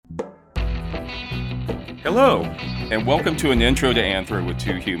Hello, and welcome to an intro to Anthro with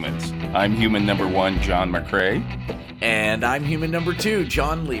two humans. I'm human number one, John McCrae. And I'm human number two,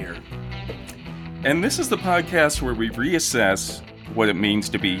 John Lear. And this is the podcast where we reassess what it means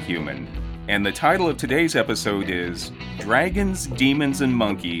to be human. And the title of today's episode is Dragons, Demons, and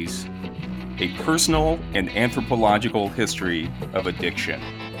Monkeys, a personal and anthropological history of addiction.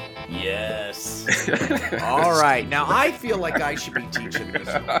 Yes. All right. Now, I feel like I should be teaching this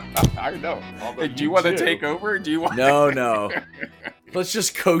one. I know. Do you want to take over? Do you want? No. Let's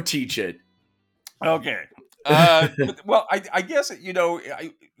just co-teach it. Okay. Well, I guess,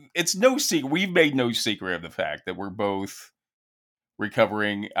 it's no secret. We've made no secret of the fact that we're both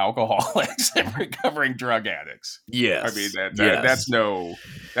recovering alcoholics and recovering drug addicts. Yes. I mean, that's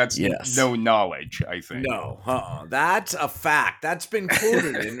no knowledge, I think. No, that's a fact. That's been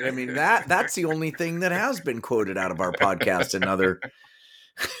quoted. And I mean, that's the only thing that has been quoted out of our podcast and other...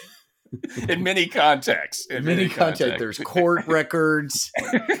 In many contexts. There's court records.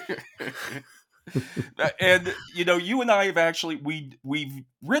 And, you and I have actually, we've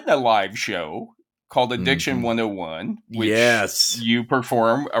written a live show called Addiction 101, which you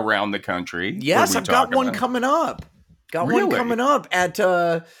perform around the country. Yes, I've got one coming up. One coming up at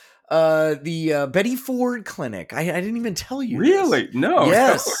the Betty Ford Clinic. I didn't even tell you. Really? This. No.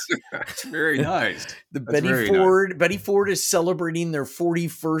 Yes. That's very nice. Betty Ford is celebrating their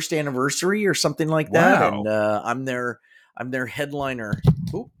 41st anniversary or something like that. Wow. And I'm their headliner.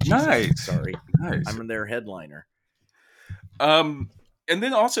 Oh, nice. Sorry. Nice. I'm their headliner. And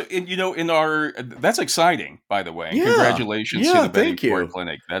then also, in our, that's exciting, by the way. Yeah. Congratulations to the Betty Ford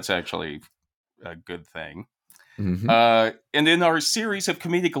Clinic. That's actually a good thing. Mm-hmm. And in our series of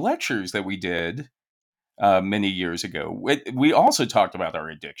comedic lectures that we did many years ago, we also talked about our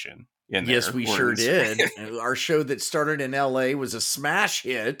addiction. Yes, we sure did. Our show that started in LA was a smash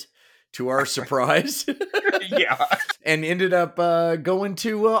hit, to our surprise. Yeah. And ended up going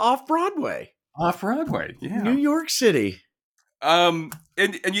to Off-Broadway. Off-Broadway, yeah. New York City. And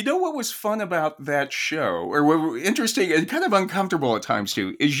you know what was fun about that show, or what was interesting and kind of uncomfortable at times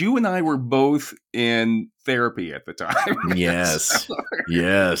too, is you and I were both in therapy at the time. Yes.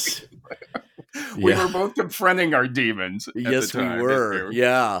 Yes. We were both confronting our demons. Yes, we were.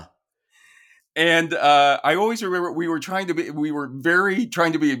 Yeah. And I always remember we were trying to be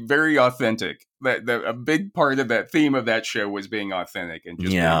very authentic. That a big part of that theme of that show was being authentic and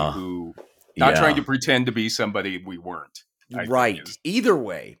just being not trying to pretend to be somebody we weren't. Right. Either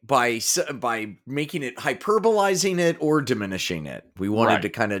way, by making it, hyperbolizing it or diminishing it. We wanted to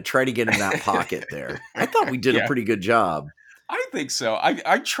kind of try to get in that pocket there. I thought we did a pretty good job. I think so.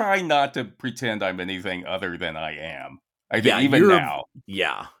 I try not to pretend I'm anything other than I am. I think even now.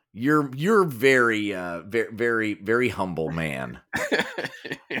 Yeah. You're very, very, very humble man.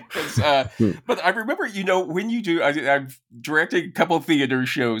 But I remember, when you do, I've directed a couple of theater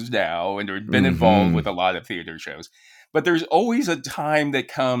shows now and been involved with a lot of theater shows. But there's always a time that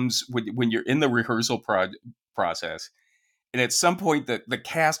comes when you're in the rehearsal process. And at some point, the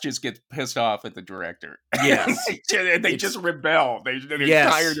cast just gets pissed off at the director. Yes, they just rebel. They're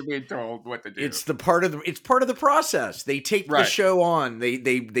tired of being told what to do. It's part of the process. They take the show on. They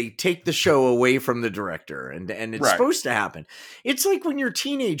take the show away from the director, and it's supposed to happen. It's like when your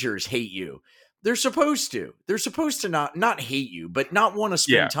teenagers hate you. They're supposed to. They're supposed to not hate you, but not want to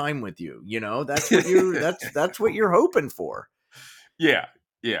spend time with you. That's what that's what you're hoping for. Yeah.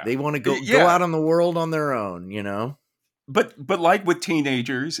 They want to go out on the world on their own. But like with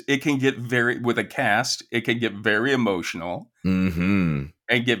teenagers, it can get with a cast, it can get very emotional and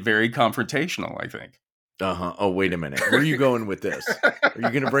get very confrontational, I think. Uh-huh. Oh, wait a minute. Where are you going with this? Are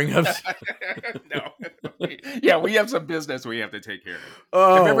you going to bring up? No. Yeah, we have some business we have to take care of.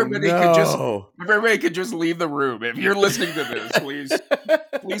 Oh, if everybody could just leave the room. If you're listening to this,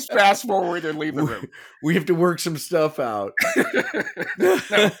 please fast forward and leave the room. We have to work some stuff out. No.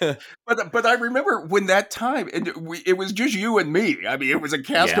 But I remember when that time, and it was just you and me. I mean, it was a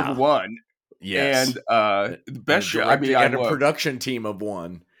cast of one. Yes. And the best show. I mean, a production team of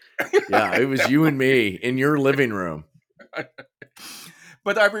one. Yeah, it was you and me in your living room.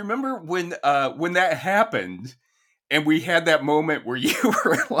 But I remember when that happened, and we had that moment where you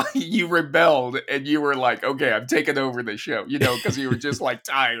were like, you rebelled, and you were like, "Okay, I'm taking over the show," because you were just like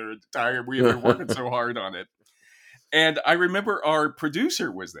tired. We had been working so hard on it. And I remember our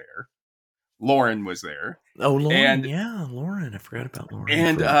producer was there. Lauren was there. Oh, Lauren. Lauren. I forgot about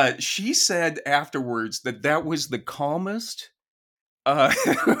Lauren. And she said afterwards that was the calmest,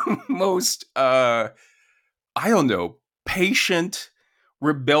 most, I don't know, patient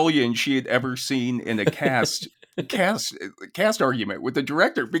rebellion she had ever seen in a cast cast argument with the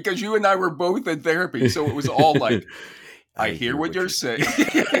director because you and I were both in therapy, so it was all like, I hear what you're saying.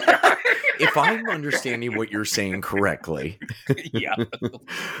 If I'm understanding what you're saying correctly. Yeah.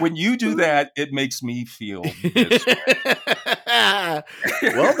 When you do that, it makes me feel this way.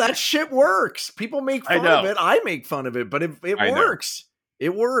 Well, that shit works. People make fun of it. I make fun of it, but it works.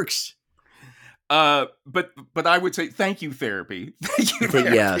 It works. But I would say thank you, therapy. Thank you,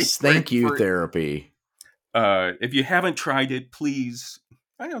 therapy. Yes, thank you, therapy. If you haven't tried it, please.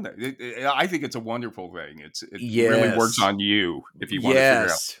 I don't know. I think it's a wonderful thing. It really works on you if you want to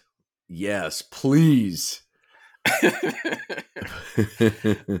figure out. Yes, please.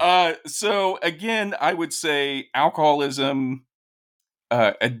 So again, I would say alcoholism,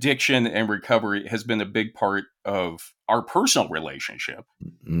 addiction, and recovery has been a big part of our personal relationship.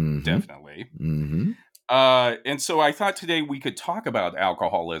 Mm-hmm. Definitely. Mm-hmm. And so I thought today we could talk about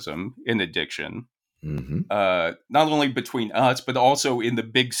alcoholism and addiction. Mm-hmm. Not only between us, but also in the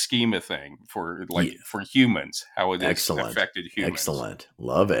big scheme of thing for humans, how it has affected humans. Excellent.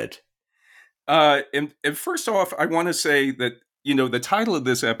 Love it. And first off, I want to say that, the title of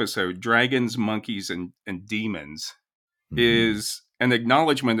this episode, Dragons, Monkeys, and Demons, is an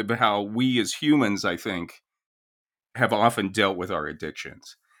acknowledgement of how we as humans, I think, have often dealt with our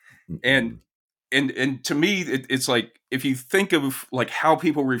addictions. And to me, it's like, if you think of like how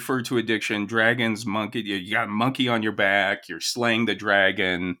people refer to addiction, dragons, monkey, you got a monkey on your back, you're slaying the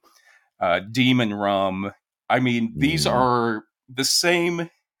dragon, demon rum. I mean, these are the same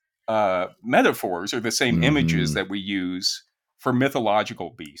metaphors or the same images that we use for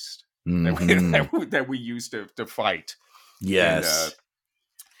mythological beasts that we use to fight. Yes.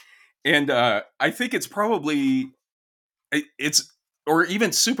 And I think it's probably or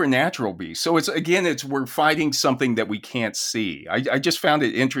even supernatural beasts. So we're fighting something that we can't see. I just found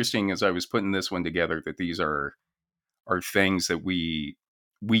it interesting as I was putting this one together that these are things that we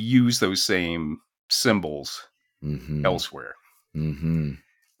use those same symbols elsewhere. Mm-hmm.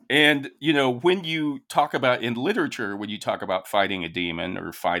 And, when you talk about in literature, when you talk about fighting a demon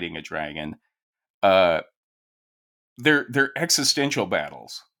or fighting a dragon, they're existential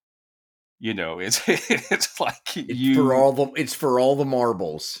battles. It's like it's for all the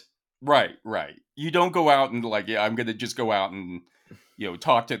marbles. Right. You don't go out and like, I'm going to just go out and,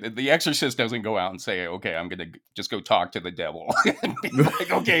 talk to the exorcist doesn't go out and say, okay, I'm going to just go talk to the devil. And be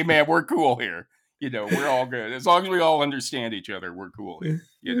like, okay, man, we're cool here. We're all good. As long as we all understand each other, we're cool here.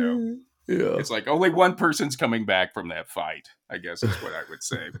 Yeah. It's like only one person's coming back from that fight, I guess is what I would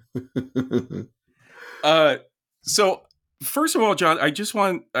say. So first of all, John, I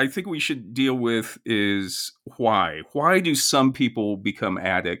think we should deal with is why. Why do some people become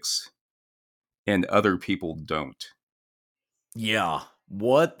addicts and other people don't? Yeah.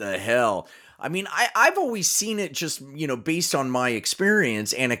 What the hell? I mean, I've always seen it just, based on my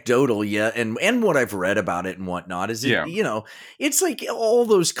experience, anecdotal, and what I've read about it and whatnot, is it, it's like all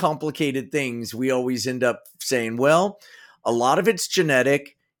those complicated things we always end up saying, well, a lot of it's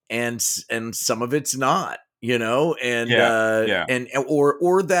genetic and some of it's not, or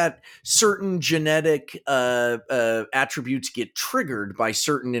that certain genetic attributes get triggered by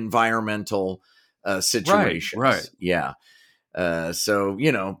certain environmental situations. Right. Yeah. So,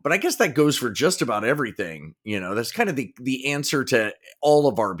 but I guess that goes for just about everything. That's kind of the answer to all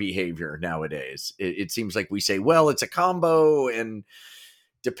of our behavior nowadays. It seems like we say, well, it's a combo, and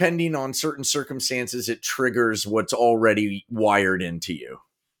depending on certain circumstances, it triggers what's already wired into you.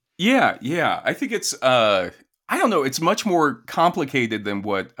 Yeah. I think it's, I don't know, it's much more complicated than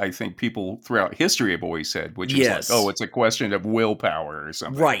what I think people throughout history have always said, which is like, oh, it's a question of willpower or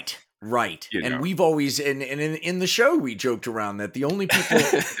something. Right. And we've always, and in the show, we joked around that the only people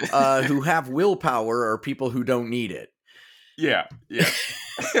who have willpower are people who don't need it. Yeah.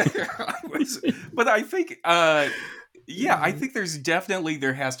 But I think, I think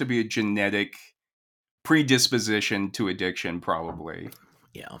there has to be a genetic predisposition to addiction, probably.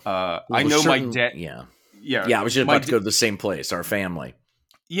 Yeah. I know my dad. Yeah. I was just about to go to the same place, our family.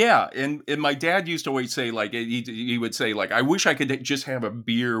 Yeah, and my dad used to always say, like, he would say, like, I wish I could just have a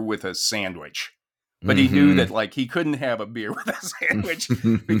beer with a sandwich. But he knew that, like, he couldn't have a beer with a sandwich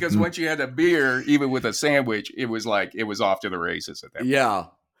because once you had a beer, even with a sandwich, it was like, it was off to the races at that point. Yeah.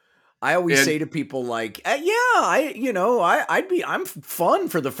 I always say to people, like, I'm fun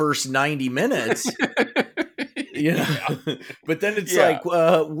for the first 90 minutes. But then it's like,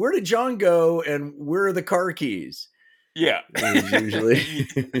 where did John go and where are the car keys? Yeah. Usually.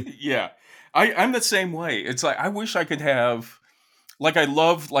 Yeah. I'm the same way. It's like, I wish I could have, like, I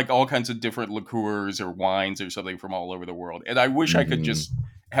love like all kinds of different liqueurs or wines or something from all over the world. And I wish I could just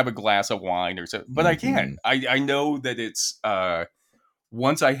have a glass of wine or something, but I can't. I know that it's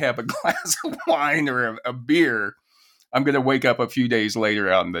once I have a glass of wine or a beer, I'm going to wake up a few days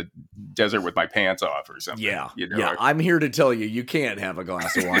later out in the desert with my pants off or something. Yeah. I'm here to tell you, you can't have a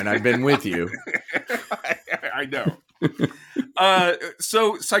glass of wine. I've been with you. I know.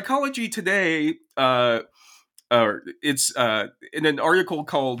 So Psychology Today, it's in an article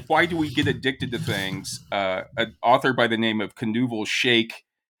called "Why Do We Get Addicted to Things?" An author by the name of Kanuval Sheikh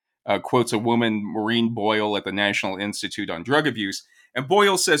quotes a woman, Maureen Boyle, at the National Institute on Drug Abuse. And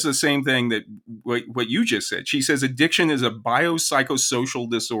Boyle says the same thing that what you just said. She says addiction is a biopsychosocial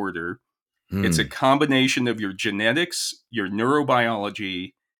disorder. It's a combination of your genetics, your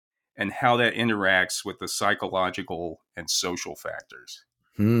neurobiology, and how that interacts with the psychological and social factors.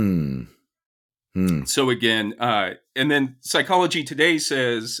 So again, and then Psychology Today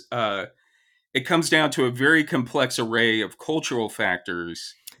says it comes down to a very complex array of cultural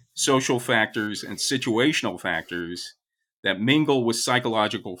factors, social factors, and situational factors that mingle with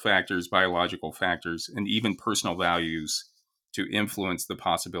psychological factors, biological factors, and even personal values to influence the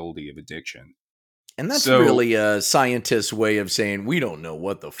possibility of addiction. And that's really a scientist's way of saying we don't know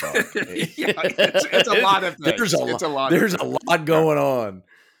what the fuck. It's a lot of things. There's a lot going on.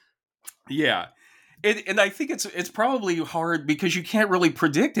 Yeah. And I think it's probably hard because you can't really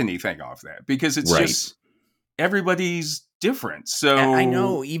predict anything off that because it's just everybody's different. So I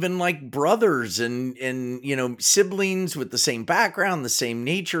know, even like brothers and siblings with the same background, the same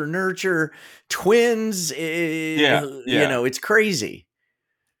nature, nurture, twins. It's crazy.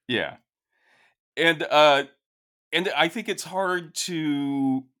 Yeah. And I think it's hard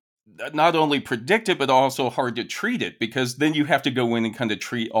to not only predict it, but also hard to treat it because then you have to go in and kind of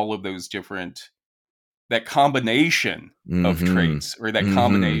treat all of those different, that combination of traits or that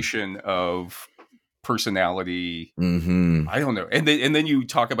combination of personality. I don't know. And then you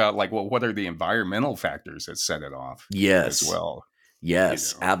talk about like, well, what are the environmental factors that set it off? Yes. As well.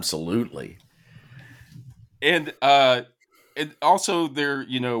 Yes, absolutely. And also there,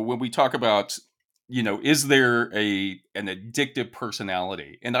 when we talk about, is there an addictive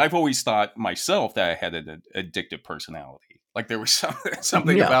personality? And I've always thought myself that I had an addictive personality. Like there was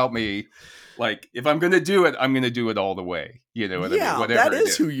something about me. Like if I'm going to do it, I'm going to do it all the way. Whatever that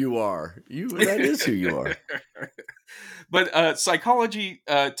is who you are. That is who you are. But Psychology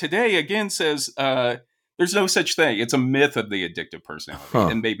Today again says there's no such thing. It's a myth of the addictive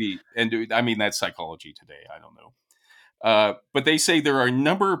personality, and that's Psychology Today. I don't know. But they say there are a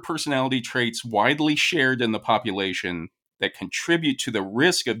number of personality traits widely shared in the population that contribute to the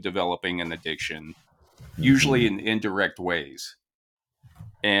risk of developing an addiction, usually in indirect ways.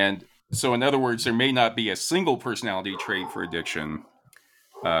 And so, in other words, there may not be a single personality trait for addiction.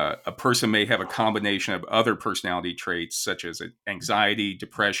 A person may have a combination of other personality traits such as anxiety,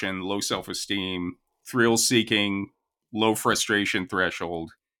 depression, low self-esteem, thrill-seeking, low frustration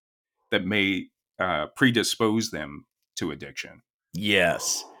threshold that may predispose them to addiction.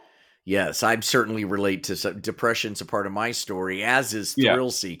 Yes. I certainly relate to depression's a part of my story, as is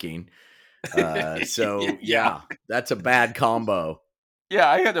thrill-seeking. That's a bad combo. Yeah,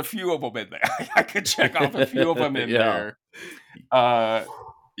 I had a few of them in there. I could check off a few of them in there.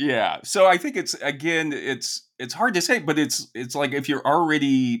 So I think it's hard to say, but it's like if you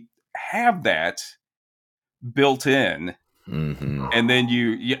already have that built in, and then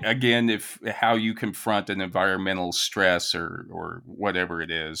you again, if how you confront an environmental stress or whatever it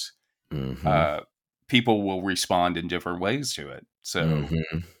is, people will respond in different ways to it. So,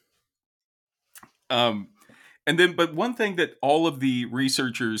 but one thing that all of the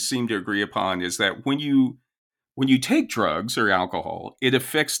researchers seem to agree upon is that when you take drugs or alcohol, it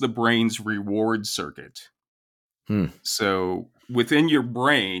affects the brain's reward circuit. So within your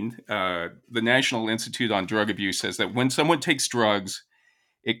brain, the National Institute on Drug Abuse says that when someone takes drugs,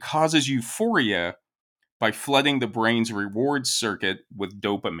 it causes euphoria by flooding the brain's reward circuit with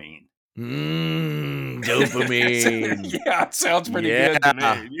dopamine. Dopamine. Yeah, it sounds pretty good to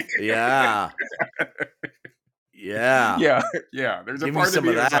me. Yeah. There's a part of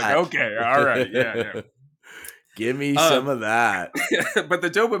me that's like, okay, all right, Give me some of that. But the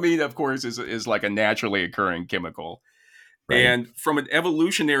dopamine, of course, is like a naturally occurring chemical. Right. And from an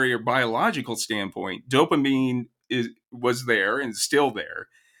evolutionary or biological standpoint, dopamine was there and is still there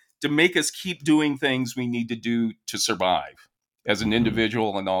to make us keep doing things we need to do to survive as an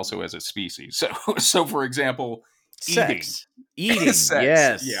individual and also as a species. So for example, sex. Eating.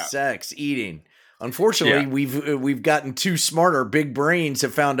 Sex. Yes, sex, eating. Unfortunately, we've gotten too smart. Our big brains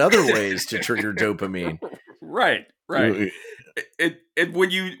have found other ways to trigger dopamine. Right. And when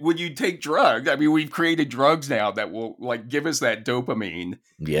you take drugs, I mean, we've created drugs now that will like give us that dopamine.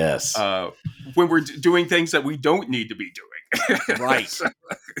 Yes. When we're doing things that we don't need to be doing. Right. So,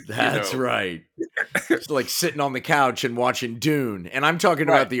 that's right. It's like sitting on the couch and watching Dune, and I'm talking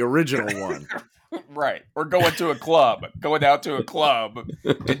about the original one. Right. Or going out to a club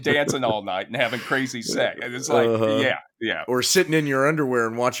and dancing all night and having crazy sex. And it's like, yeah. Or sitting in your underwear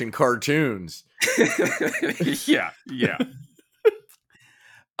and watching cartoons. Yeah.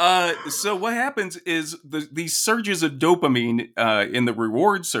 So what happens is these surges of dopamine in the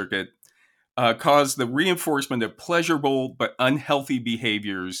reward circuit cause the reinforcement of pleasurable but unhealthy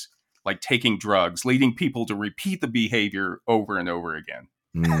behaviors like taking drugs, leading people to repeat the behavior over and over again.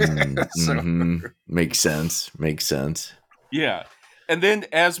 Makes sense. Yeah. And then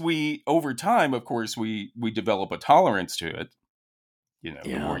over time, of course, we develop a tolerance to it,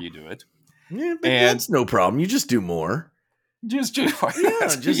 the more you do it. Yeah, but that's no problem. You just do more. Just do more.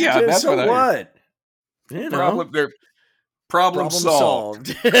 That's so what? Problem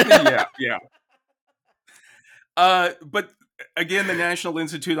solved. Yeah. But again, the National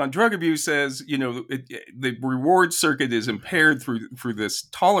Institute on Drug Abuse says, the reward circuit is impaired through this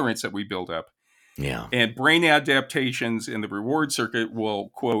tolerance that we build up. Yeah. And brain adaptations in the reward circuit will,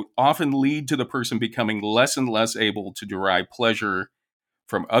 quote, often lead to the person becoming less and less able to derive pleasure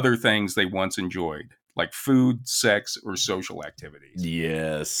from other things they once enjoyed, like food, sex, or social activities.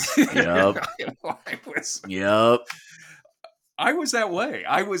 Yes. Yep. Yep. I was that way.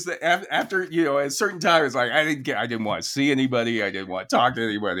 I was after, at a certain time, it's like I didn't want to see anybody. I didn't want to talk to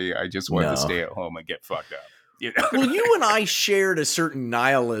anybody. I just wanted to stay at home and get fucked up. Well, you and I shared a certain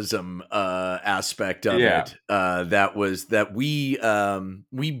nihilism aspect of it. That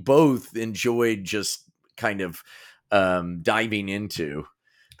we both enjoyed just kind of diving into,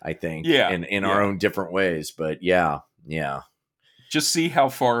 I think, in our own different ways. But yeah. Just see how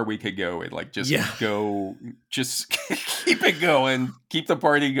far we could go and go, just keep it going, keep the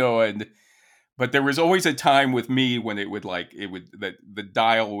party going. But there was always a time with me when the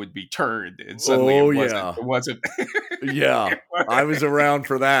dial would be turned and suddenly it wasn't. Yeah. I was around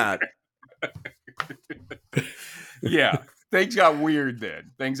for that. Yeah. Things got weird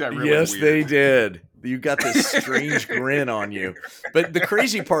then. Things got really weird. Yes, they did. You got this strange grin on you. But the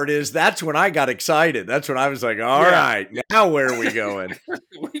crazy part is that's when I got excited. That's when I was like, all right, now where are we going?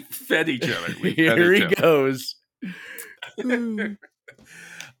 We fed each other. Here he goes. And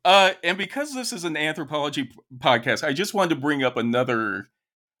because this is an anthropology podcast, I just wanted to bring up another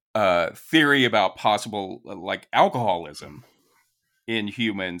theory about possible alcoholism in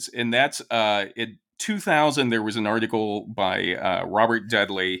humans. And that's in 2000, there was an article by Robert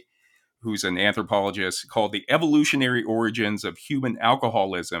Dudley, who's an anthropologist, called The Evolutionary Origins of Human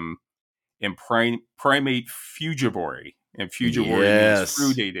Alcoholism in Primate Frugivory. And frugivory means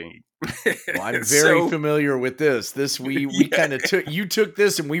fruit eating. Well, I'm very familiar with this. We kind of took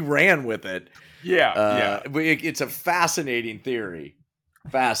this and we ran with it. Yeah. It's a fascinating theory.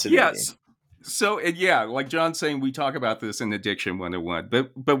 Fascinating. Yes. So, like John's saying, we talk about this in Addiction 101.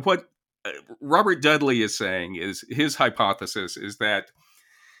 But what Robert Dudley is saying is his hypothesis is that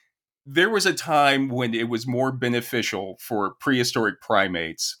there was a time when it was more beneficial for prehistoric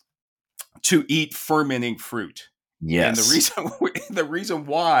primates to eat fermenting fruit. Yes. And the reason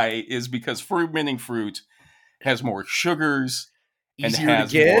why is because fermenting fruit has more sugars and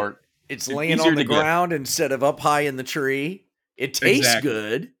has more. It's laying on the ground instead of up high in the tree. It tastes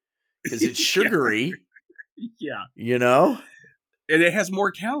good because it's sugary. Yeah. And it has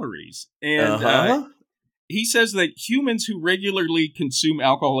more calories. And he says that humans who regularly consume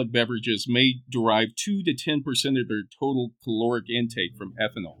alcoholic beverages may derive 2 to 10% of their total caloric intake from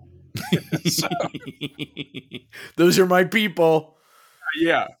ethanol. Those are my people.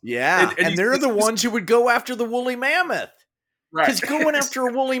 Yeah. And they're the ones who would go after the woolly mammoth. Right. Because going after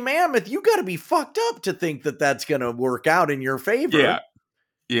a woolly mammoth, you got to be fucked up to think that that's going to work out in your favor. Yeah.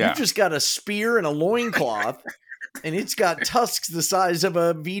 You just got a spear and a loincloth. And it's got tusks the size of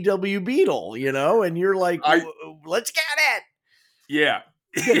a VW Beetle, and you're like, let's get it. Yeah.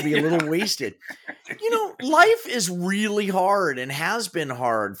 You got to be a little wasted. Life is really hard and has been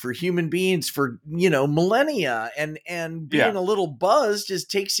hard for human beings for, millennia. And being a little buzzed just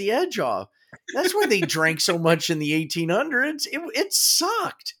takes the edge off. That's why they drank so much in the 1800s. It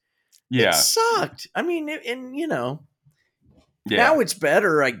sucked. Yeah. It sucked. I mean, now it's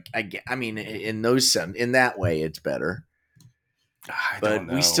better. I mean, in that way, it's better. But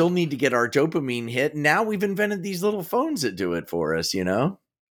we still need to get our dopamine hit. Now we've invented these little phones that do it for us.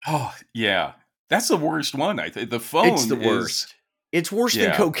 Oh yeah, that's the worst one. I think the phone. It's the worst. It's worse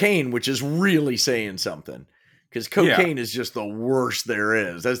than cocaine, which is really saying something. because cocaine is just the worst there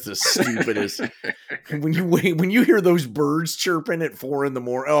is. That's the stupidest. when you hear those birds chirping at 4 a.m,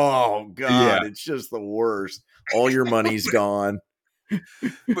 oh God, it's just the worst. All your money's gone.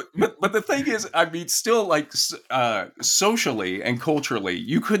 but the thing is, I mean, still, like, socially and culturally,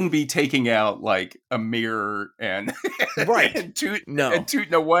 you couldn't be taking out like a mirror and right and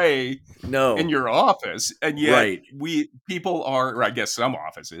tooting away in your office, and yet people are, or I guess some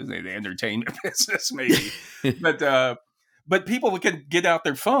offices, the entertainment business maybe, but people can get out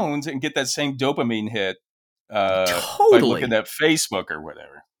their phones and get that same dopamine hit by looking at Facebook or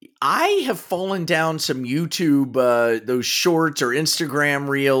whatever. I have fallen down some YouTube, those shorts or Instagram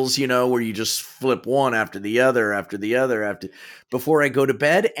reels, where you just flip one after the other before I go to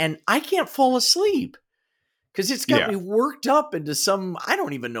bed, and I can't fall asleep because it's got me worked up into some, I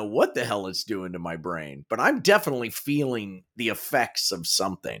don't even know what the hell it's doing to my brain, but I'm definitely feeling the effects of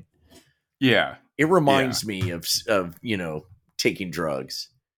something. Yeah. It reminds me of taking drugs.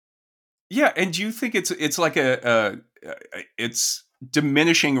 Yeah. And do you think it's like it's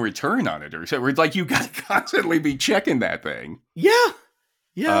diminishing return on it, or so like you got to constantly be checking that thing? Yeah.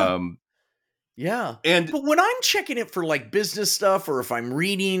 But when I'm checking it for like business stuff, or if I'm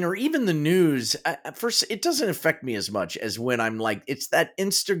reading, or even the news, at first it doesn't affect me as much as when I'm like, it's that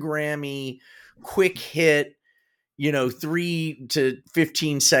Instagram-y quick hit, 3 to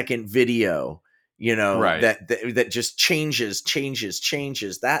 15 second video, that just changes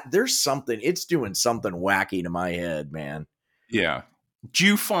that there's something, it's doing something wacky to my head, man. Yeah. Do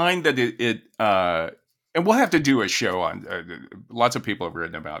you find that it and we'll have to do a show on, lots of people have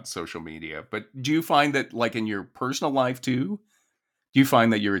written about social media, but do you find that, like, in your personal life too, do you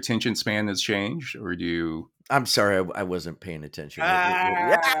find that your attention span has changed, or do you? I'm sorry, I wasn't paying attention.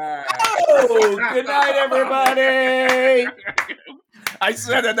 Oh, good night, everybody. I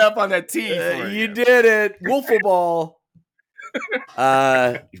set it up on the tee. You did it. Wiffle ball.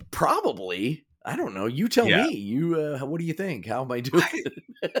 Probably. I don't know. You tell me. You, what do you think? How am I doing?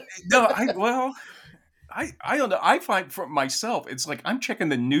 I don't know. I find for myself, it's like I'm checking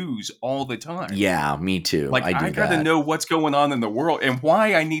the news all the time. Yeah, me too. Like, I got to know what's going on in the world, and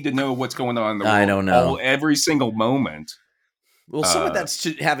why I need to know what's going on in the world. I don't know. Every single moment. Well, some of that's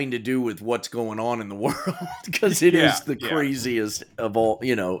having to do with what's going on in the world, because it is the craziest of all,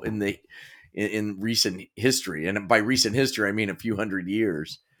 in recent history. And by recent history, I mean a few hundred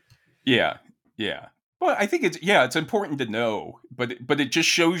years. Yeah. Yeah. Well, I think it's important to know, but it just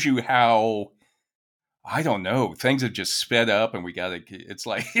shows you how, I don't know, things have just sped up, and it's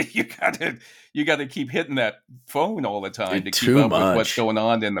like you gotta keep hitting that phone all the time to keep up with what's going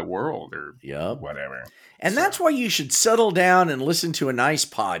on in the world, or whatever. And that's why you should settle down and listen to a nice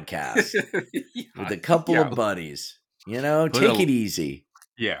podcast with a couple of buddies. Take it easy.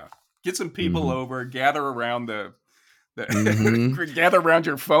 Yeah. Get some people over, gather around gather around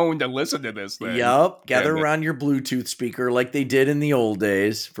your phone to listen to this thing. Yep. Gather around your Bluetooth speaker like they did in the old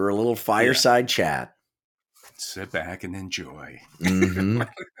days for a little fireside chat. Sit back and enjoy. You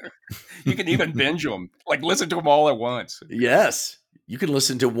can even binge them, like listen to them all at once. Yes. You can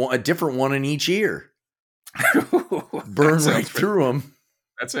listen to a different one in each ear. Burn right through them.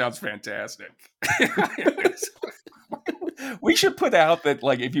 That sounds fantastic. We should put out that,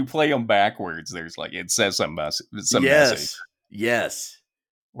 like, if you play them backwards, there's like, it says some message. Yes.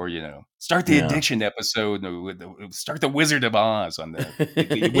 Or, start the addiction episode. Start the Wizard of Oz on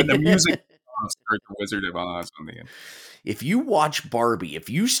when the music start the Wizard of Oz on the end. If you watch Barbie, if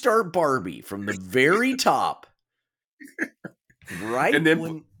you start Barbie from the very top, right? And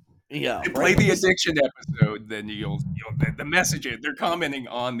then play the addiction episode, then you'll the message, they're commenting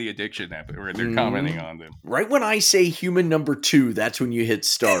on the addiction episode, or they're commenting on them. Right when I say human number 2, that's when you hit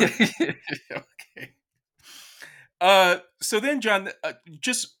start. Okay. So then, John,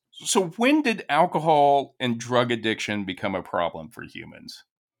 so when did alcohol and drug addiction become a problem for humans?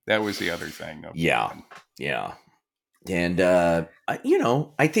 That was the other thing. Yeah. And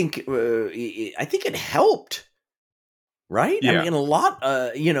I think it helped. Right? Yeah. I mean, a lot,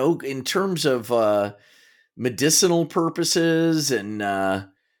 in terms of medicinal purposes, and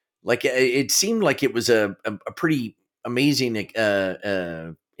like it seemed like it was a pretty amazing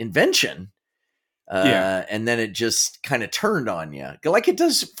invention. And then it just kind of turned on you, like it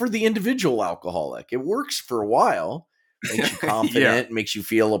does for the individual alcoholic. It works for a while, makes you confident, makes you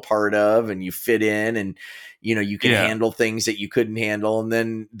feel a part of, and you fit in, and you can handle things that you couldn't handle,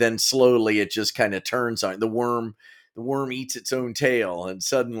 and then slowly it just kind of turns on the worm. The worm eats its own tail, and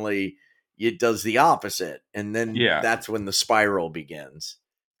suddenly it does the opposite. And then that's when the spiral begins.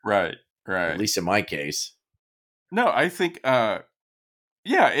 Right. At least in my case. No, I think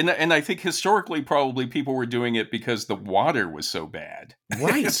Yeah, and I think historically probably people were doing it because the water was so bad.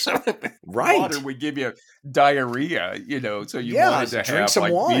 Right. So the water Right. would give you diarrhea, so you wanted to Drink have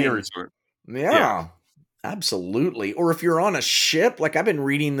some like beer. wine. Yeah. Yeah. Absolutely. Or if you're on a ship, like I've been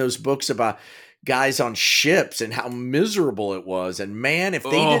reading those books about guys on ships and how miserable it was. And man, if they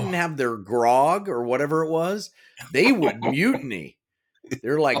didn't Oh. have their grog or whatever it was, they would mutiny.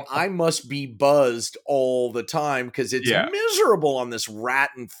 They're like, I must be buzzed all the time because it's Yeah. miserable on this rat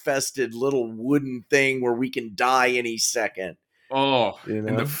infested little wooden thing where we can die any second. Oh, You and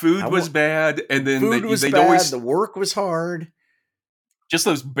the know, food was bad, and then food was they'd bad. always The work was hard. just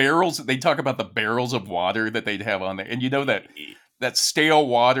those barrels. They talk about the barrels of water that they'd have on there, and that stale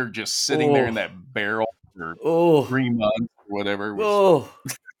water just sitting there in that barrel for Oh, 3 months or whatever was. oh,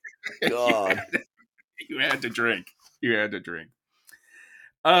 you, God. you had to drink. You had to drink.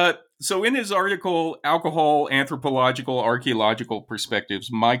 So in his article, Alcohol, Anthropological, Archaeological Perspectives,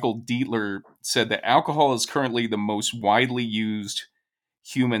 Michael Dietler said that alcohol is currently the most widely used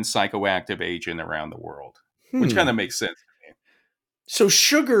human psychoactive agent around the world, which kind of makes sense to me. So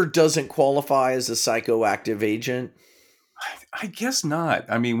sugar doesn't qualify as a psychoactive agent? I guess not.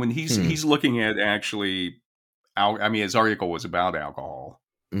 I mean, when he's looking at actually, his article was about alcohol,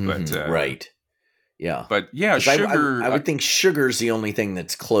 but right. Yeah. But yeah, sugar. I would think sugar's the only thing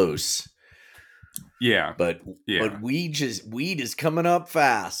that's close. Yeah. But weed is coming up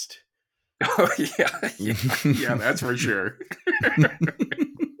fast. Oh yeah, that's for sure.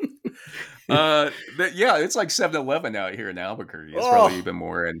 It's like 7-Eleven out here in Albuquerque. It's probably even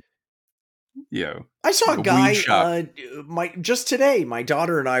more. And I saw a guy. Just today, my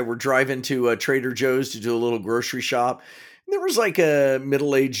daughter and I were driving to Trader Joe's to do a little grocery shop. There was like a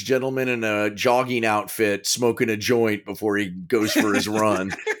middle-aged gentleman in a jogging outfit smoking a joint before he goes for his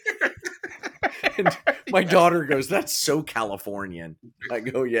run. And my daughter goes, "That's so Californian." I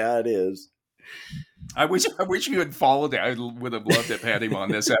go, "Yeah, it is." I wish you had followed it. I would have loved to have had him on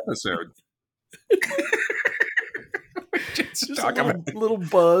this episode. Just talk a little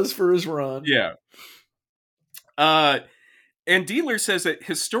buzz for his run. Yeah. And Dietler says that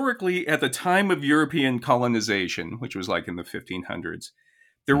historically, at the time of European colonization, which was like in the 1500s,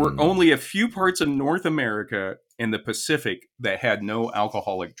 there were only a few parts of North America and the Pacific that had no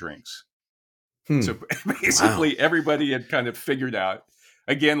alcoholic drinks. So basically, everybody had kind of figured out,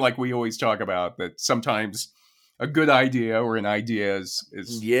 again, like we always talk about, that sometimes a good idea or an idea is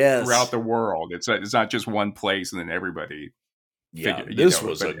throughout the world. It's not just one place and then everybody. Yeah, this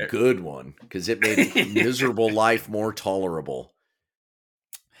was a good one because it made miserable life more tolerable.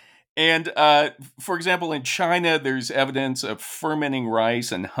 And for example, in China, there's evidence of fermenting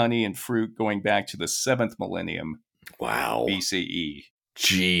rice and honey and fruit going back to the 7th millennium. Wow. BCE.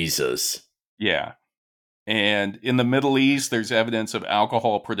 Jesus. Yeah. And in the Middle East, there's evidence of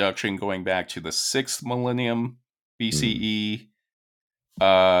alcohol production going back to the 6th millennium BCE.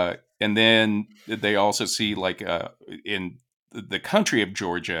 And then they also see, like, in the country of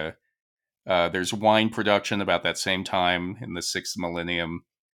Georgia, there's wine production about that same time in the 6th millennium.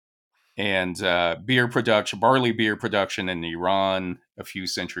 And barley beer production in Iran a few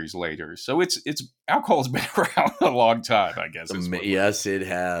centuries later. So alcohol's been around a long time, I guess. Yes, it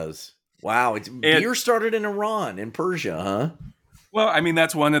has. Wow, beer started in Iran, in Persia, huh? Well, I mean,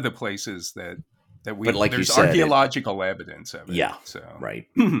 that's one of the places that we. But there's archaeological evidence of it. Yeah, so right.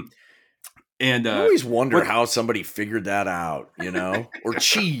 And I always wonder how somebody figured that out, Or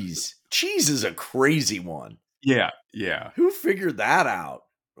cheese. Cheese is a crazy one. Yeah. Who figured that out?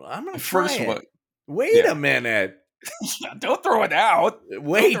 I'm gonna try it. Wait a minute. Yeah, don't throw it out.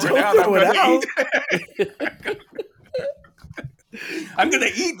 Wait, don't throw it out. I'm going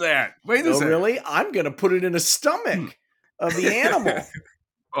to eat that. Wait a second. Really? I'm going to put it in the stomach of the animal.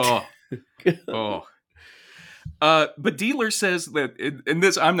 But Dietler says that, and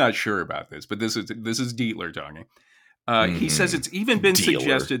this, I'm not sure about this, but this is Dietler talking. He says it's even been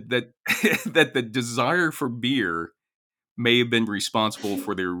suggested that that the desire for beer may have been responsible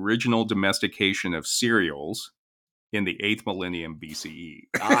for the original domestication of cereals in the 8th millennium BCE.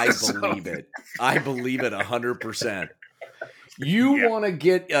 I believe it. I believe it 100%. You want to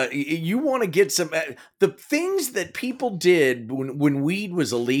get some the things that people did when weed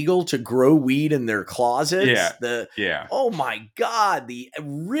was illegal to grow weed in their closets. Oh my God, the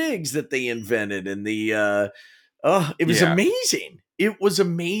rigs that they invented and it was amazing. It was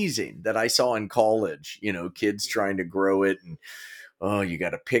amazing that I saw in college, kids trying to grow it and you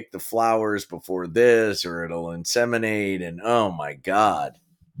got to pick the flowers before this or it'll inseminate and oh my God.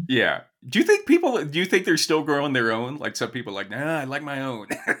 Yeah. Do you think they're still growing their own? Like some people are like, nah, I like my own.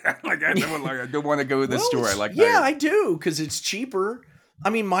 I don't want to go to the store. I like my own. I do because it's cheaper. I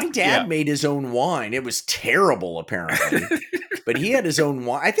mean, my dad made his own wine. It was terrible, apparently. But he had his own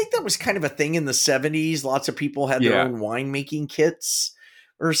wine. I think that was kind of a thing in the 70s. Lots of people had their own winemaking kits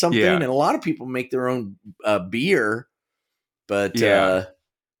or something. And a lot of people make their own beer. But did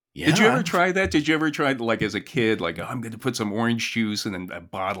you ever try that? Did you ever try, like, as a kid, like, oh, I'm going to put some orange juice in a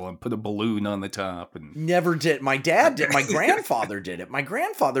bottle and put a balloon on the top? And never did. My dad did. My grandfather did it. My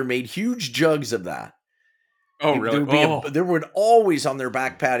grandfather made huge jugs of that. Oh, really? There would always on their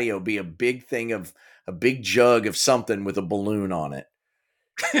back patio be a big thing of a big jug of something with a balloon on it.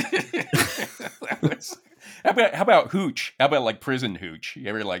 How about hooch? How about like prison hooch? You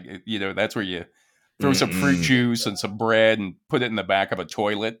ever like, that's where you throw some fruit juice and some bread and put it in the back of a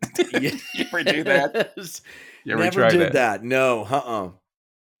toilet. You ever do that? You ever Never did that. No.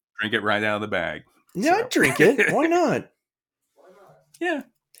 Drink it right out of the bag. Yeah, I'd drink it. Why not? Yeah.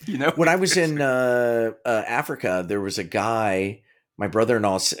 When I was in Africa, there was a guy, my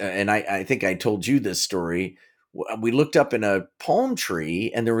brother-in-law, and I think I told you this story. We looked up in a palm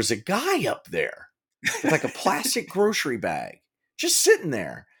tree, and there was a guy up there with like a plastic grocery bag, just sitting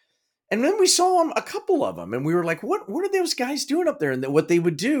there. And then we saw him, a couple of them, and we were like, what are those guys doing up there? And what they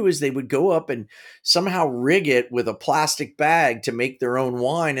would do is they would go up and somehow rig it with a plastic bag to make their own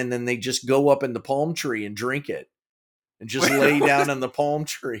wine, and then they just go up in the palm tree and drink it. And just lay down on the palm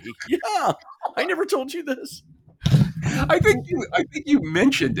tree. Yeah, I never told you this. I think you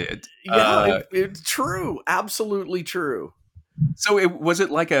mentioned it. Yeah, it's true. Absolutely true. So was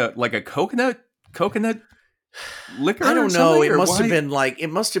it like a coconut liquor? I don't know. It must have been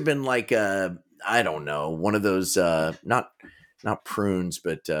like I don't know, one of those not prunes,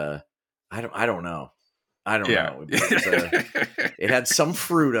 but I don't know. I don't know. It had some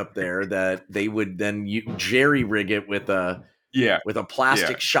fruit up there that they would then jerry rig it with a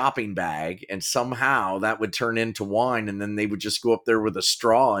plastic shopping bag, and somehow that would turn into wine, and then they would just go up there with a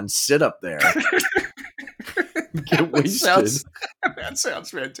straw and sit up there. Get wasted. That sounds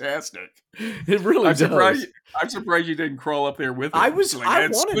fantastic. It really does. I'm surprised you didn't crawl up there with it. I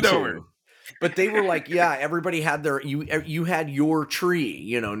wanted to. Over. But they were like, everybody had you had your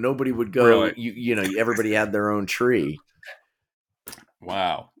tree, nobody would go, really? Everybody had their own tree.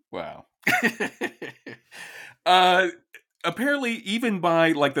 Wow. Apparently even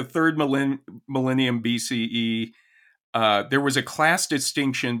by like the third millennium BCE, there was a class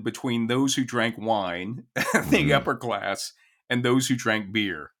distinction between those who drank wine, the upper class, and those who drank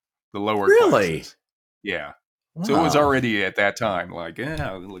beer, the lower classes. Yeah. Wow. So it was already at that time like,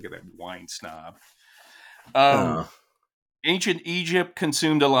 look at that wine snob. Ancient Egypt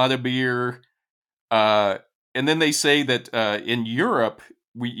consumed a lot of beer. And then they say that in Europe,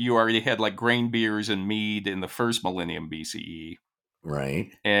 you already had like grain beers and mead in the first millennium BCE.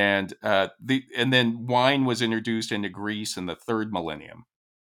 Right. And then wine was introduced into Greece in the third millennium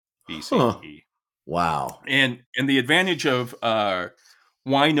BCE. Huh. Wow. And the advantage of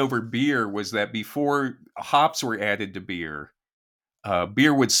wine over beer was that before hops were added to beer,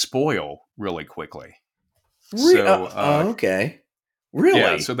 beer would spoil really quickly. Okay. Really?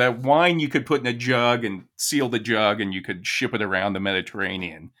 Yeah, so that wine you could put in a jug and seal the jug, and you could ship it around the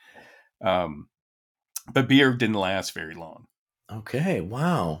Mediterranean. But beer didn't last very long. Okay,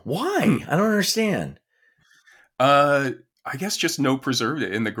 wow. Why? I don't understand. I guess just no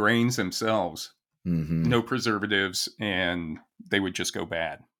preservative in the grains themselves. Mm-hmm. No preservatives, and they would just go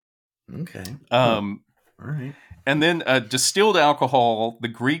bad. Okay. All right. And then distilled alcohol, the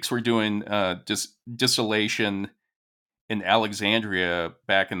Greeks were doing distillation in Alexandria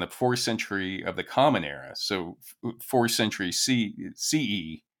back in the 4th century of the Common Era. So 4th century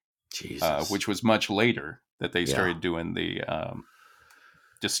CE, which was much later that they started doing the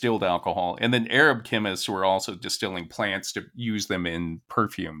distilled alcohol. And then Arab chemists were also distilling plants to use them in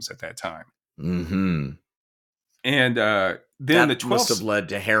perfumes at that time. Mm-hmm. And then that must have led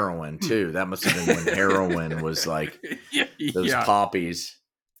to heroin too. That must have been when heroin was like those poppies.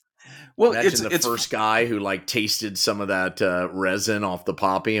 Well, imagine the first guy who like tasted some of that resin off the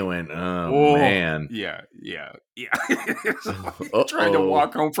poppy and went, "Oh man, yeah." Trying to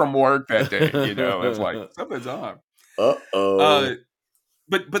walk home from work that day, it's like something's on.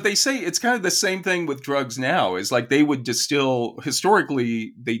 But they say it's kind of the same thing with drugs now. Is like they would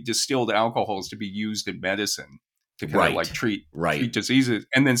historically they distilled alcohols to be used in medicine to kind of like treat diseases.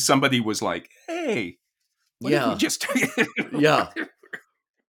 And then somebody was like, hey, what if we just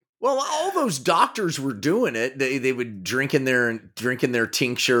Well, all those doctors were doing it. They would drinking their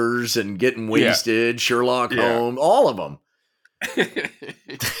tinctures and getting wasted. Sherlock Holmes, all of them.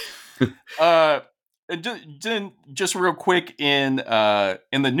 And just real quick, in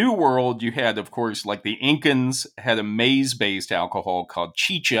the New World, you had, of course, like the Incans had a maize-based alcohol called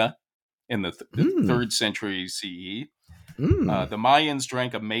chicha in the 3rd century CE. The Mayans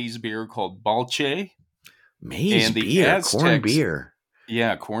drank a maize beer called balche. Maize and the beer, Aztecs, corn beer.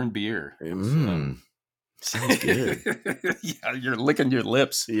 Yeah, corn beer. Sounds good. Yeah, you're licking your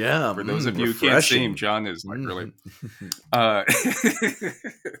lips. Yeah. For those of you who can't see him, John is like really.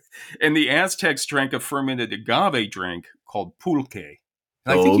 And the Aztecs drank a fermented agave drink called pulque.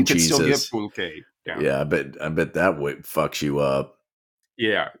 And I think you can still get pulque down. Yeah, I bet that fucks you up.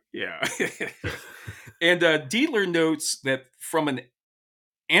 Yeah. And Dietler notes that from an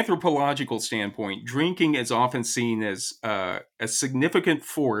anthropological standpoint, drinking is often seen as a significant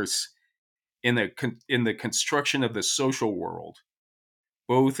force in the construction of the social world,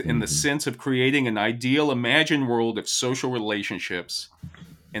 both in the sense of creating an ideal imagined world of social relationships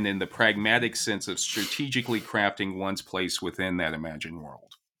and in the pragmatic sense of strategically crafting one's place within that imagined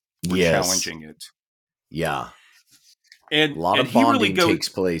world, or challenging it. Yeah. And a lot of bonding takes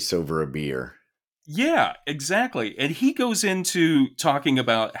place over a beer. Yeah, exactly. And he goes into talking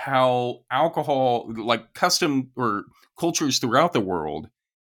about how alcohol, like custom or cultures throughout the world,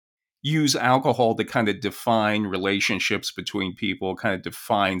 use alcohol to kind of define relationships between people, kind of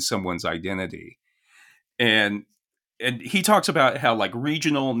define someone's identity. And he talks about how like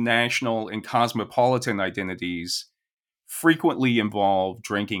regional, national, and cosmopolitan identities frequently involve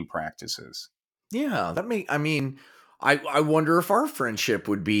drinking practices. Yeah, I wonder if our friendship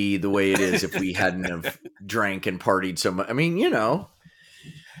would be the way it is if we hadn't have drank and partied so much. I mean, to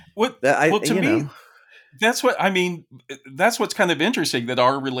me, that's what I mean. That's what's kind of interesting, that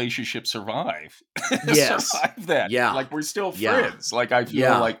our relationship survived. Yes, survived that. Yeah, like we're still friends. Like I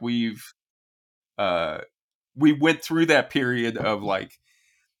feel like we went through that period of like,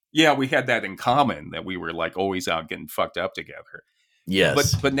 we had that in common, that we were like always out getting fucked up together.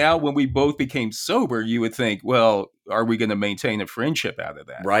 Yes, but now when we both became sober, you would think, well, are we going to maintain a friendship out of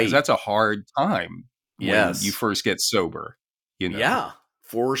that? Right, because that's a hard time. When you first get sober. Yeah,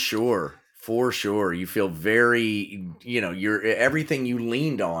 for sure. For sure. You feel very, you're everything you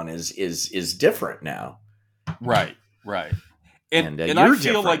leaned on is different now. Right. And I feel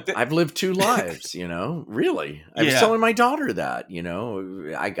different. Like I've lived 2 lives, really. I was telling my daughter that,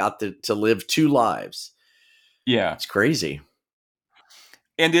 I got to live 2 lives. Yeah. It's crazy.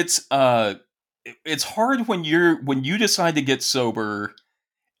 And it's hard when you decide to get sober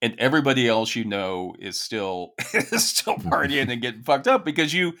and everybody else is still partying and getting fucked up,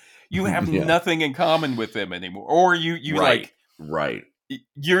 because you have nothing in common with them anymore. Or you right.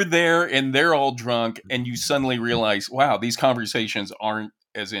 You're there and they're all drunk, and you suddenly realize, wow, these conversations aren't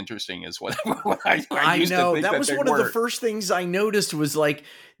as interesting as what I used know. to think that was one of the first things I noticed was like,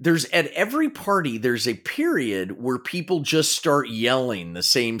 at every party, there's a period where people just start yelling the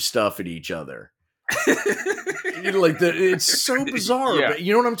same stuff at each other. It's so bizarre, but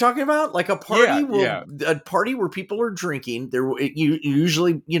you know what I'm talking about? Like a party where people are drinking,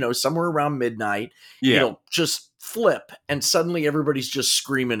 usually, somewhere around midnight, it'll just flip and suddenly everybody's just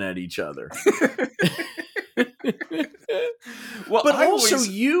screaming at each other. Well, but also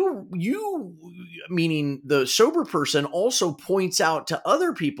you meaning the sober person also points out to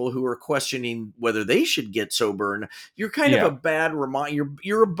other people who are questioning whether they should get sober, and you're kind of a bad reminder.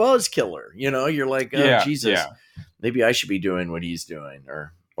 You're a buzz killer, you're like, Jesus, maybe I should be doing what he's doing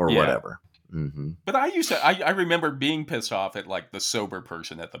or whatever. Mm-hmm. But I remember being pissed off at like the sober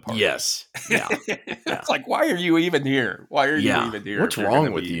person at the party. Yes. Yeah. It's like, why are you even here? Why are you even here? What's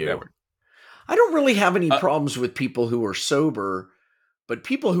wrong with you? I don't really have any problems with people who are sober, but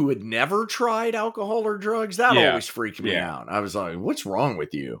people who had never tried alcohol or drugs, that always freaked me out. I was like, what's wrong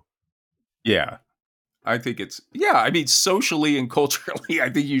with you? Yeah. I think socially and culturally, I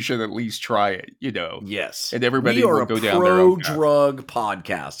think you should at least try it, Yes. And everybody will go down their own path. Pro-drug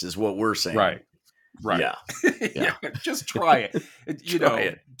podcast is what we're saying. Right. Yeah. Just try it.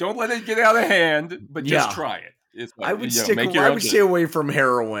 Don't let it get out of hand, but just try it. Like, I would stay away from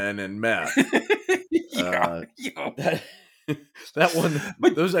heroin and meth. That one,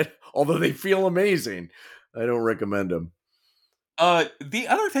 although they feel amazing, I don't recommend them. The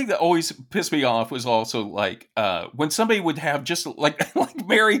other thing that always pissed me off was also like when somebody would have just like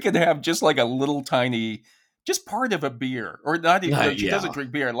Mary could have just like a little tiny, just part of a beer, or not even, she doesn't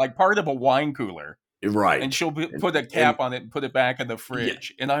drink beer, like part of a wine cooler. Right. And she'll put a cap on it and put it back in the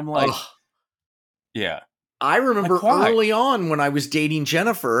fridge. And I'm like, I remember early on when I was dating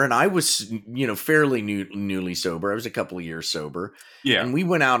Jennifer, and I was, fairly newly sober. I was a couple of years sober. Yeah. And we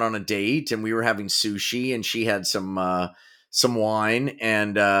went out on a date and we were having sushi, and she had some some wine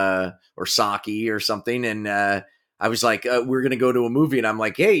and or sake or something, and I was like, we're gonna go to a movie, and I'm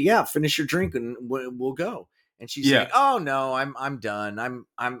like, hey, yeah, finish your drink and we'll go. And she's like, oh no, I'm done.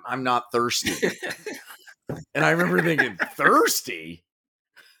 I'm not thirsty. And I remember thinking, thirsty?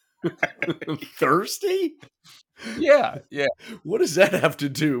 Thirsty? Yeah. What does that have to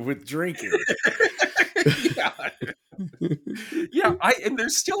do with drinking? Yeah. And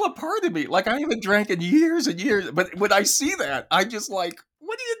there's still a part of me, like, I haven't drank in years and years, but when I see that, I just like,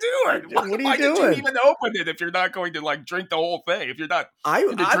 what are you doing? What are you Why doing? did you even open it if you're not going to like drink the whole thing? If you're not, I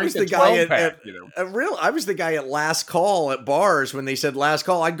was the guy at I was the guy at last call at bars when they said last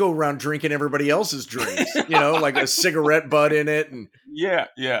call. I'd go around drinking everybody else's drinks, like a cigarette butt in it, and yeah.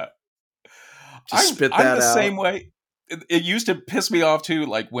 Just spit that I'm the out. same way. It used to piss me off too,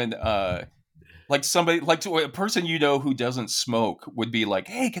 like when like somebody, like a person who doesn't smoke would be like,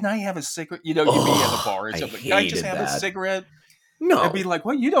 "Hey, can I have a cigarette?" You'd be at a bar or something. Can I just have a cigarette? No. I'd be like,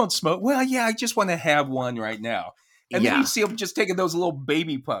 "Well, you don't smoke." "Well, yeah, I just want to have one right now." And then you see them just taking those little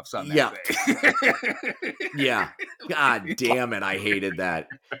baby puffs on that thing. Yeah. God damn it, I hated that.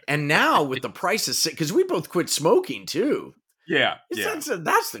 And now with the prices, because we both quit smoking too. Yeah.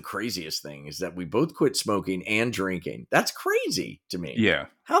 That's the craziest thing, is that we both quit smoking and drinking. That's crazy to me. Yeah.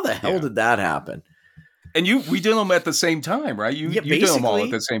 How the hell did that happen? And we did them at the same time, right? You did them all at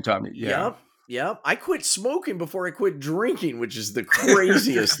the same time. Yeah. Yep. I quit smoking before I quit drinking, which is the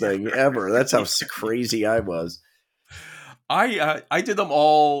craziest thing ever. That's how crazy I was. I did them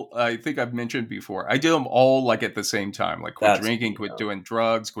all. I think I've mentioned before. I did them all like at the same time. Like quit drinking, quit doing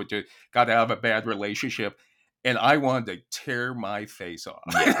drugs, got out of a bad relationship. And I wanted to tear my face off.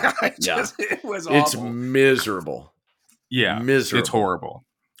 It was awful. It's miserable. Yeah. Miserable. It's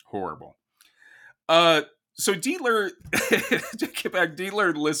horrible. So Dietler, to get back,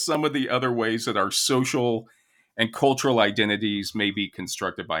 Dietler lists some of the other ways that our social and cultural identities may be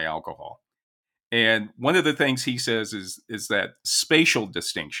constructed by alcohol. And one of the things he says is that spatial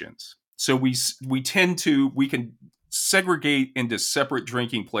distinctions. So we can segregate into separate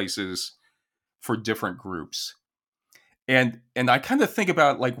drinking places for different groups. And I kind of think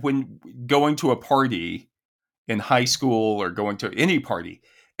about like when going to a party in high school or going to any party,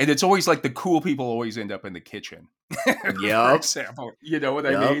 and it's always like the cool people always end up in the kitchen. For example, you know what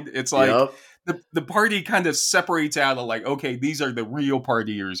I mean? It's like the party kind of separates out of like, okay, these are the real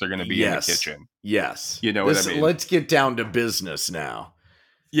partiers are going to be in the kitchen. Yes. You know what I mean? Let's get down to business now.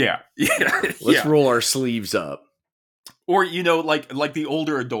 Yeah. Let's roll our sleeves up. Or, like the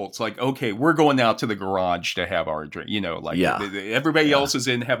older adults, like, okay, we're going out to the garage to have our drink, everybody else is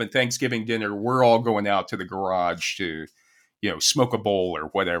in having Thanksgiving dinner. We're all going out to the garage to, smoke a bowl or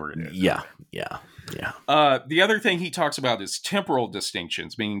whatever it is. Yeah. The other thing he talks about is temporal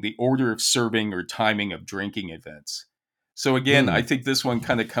distinctions, meaning the order of serving or timing of drinking events. So again, I think this one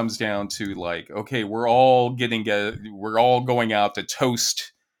kind of comes down to like, okay, we're all going out to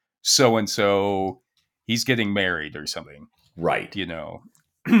toast so-and-so. He's getting married or something. Right.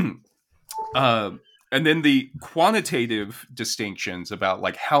 And then the quantitative distinctions about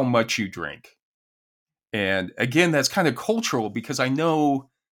like how much you drink. And again, that's kind of cultural because I knew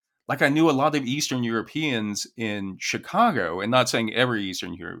a lot of Eastern Europeans in Chicago, and not saying every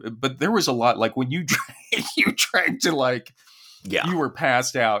Eastern Europe, but there was a lot like when you drank to like, you were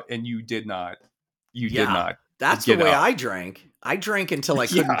passed out and you did not. Did not. That's the way I drank. I drank until I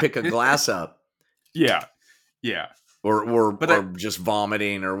couldn't pick a glass up. Yeah. Or just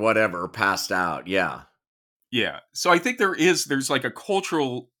vomiting or whatever, passed out. Yeah. Yeah. So I think there's like a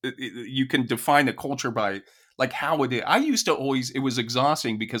cultural, you can define a culture by like how it is. I used to it was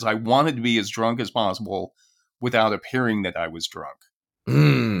exhausting because I wanted to be as drunk as possible without appearing that I was drunk.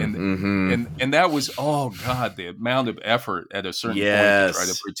 And that was, oh God, the amount of effort at a certain point to try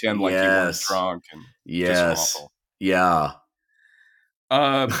to pretend like you weren't drunk and just awful. Yeah.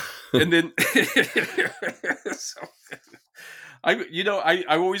 And then I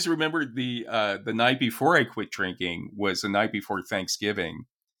always remember the night before I quit drinking was the night before Thanksgiving.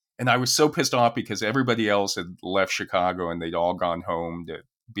 And I was so pissed off because everybody else had left Chicago and they'd all gone home to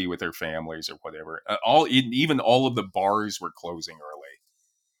be with their families or whatever. Even all of the bars were closing early.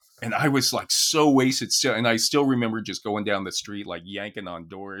 And I was like so wasted still. And I still remember just going down the street, like yanking on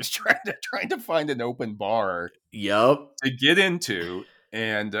doors, trying to find an open bar to get into.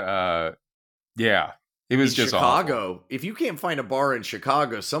 And it was just Chicago. Awful. If you can't find a bar in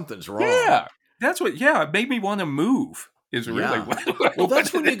Chicago, something's wrong. Yeah, it made me want to move. Is really well.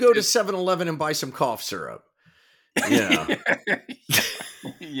 That's when you go to 7-Eleven and buy some cough syrup. Yeah.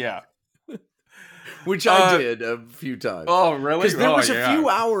 Yeah. which I did a few times. Oh, really? Because there was a few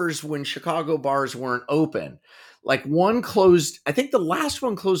hours when Chicago bars weren't open. Like one closed, I think the last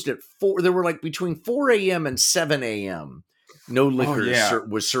one closed at 4. There were like between 4 a.m. and 7 a.m. No liquor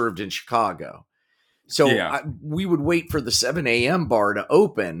was served in Chicago. So we would wait for the 7 a.m. bar to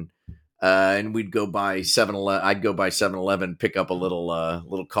open, and we'd go by 7-Eleven. I'd go by 7-Eleven, pick up a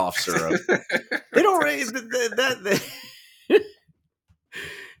little cough syrup. They don't raise that.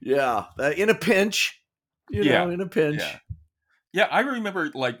 Yeah, in a pinch, in a pinch. Yeah, I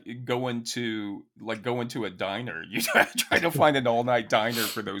remember going to a diner. You try to find an all-night diner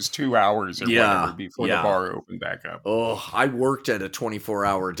for those 2 hours or whatever before the bar opened back up. Oh, I worked at a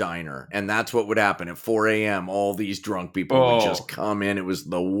 24-hour diner, and that's what would happen at 4 a.m. All these drunk people would just come in. It was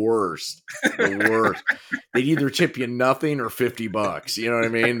the worst. The worst. They'd either tip you nothing or $50. You know what I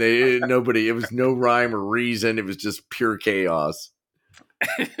mean? It was no rhyme or reason. It was just pure chaos.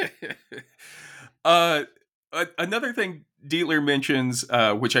 Another thing Dietler mentions,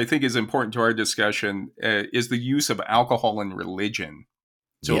 which I think is important to our discussion, is the use of alcohol in religion.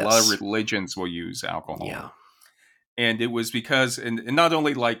 So a lot of religions will use alcohol. Yeah. And it was because, and not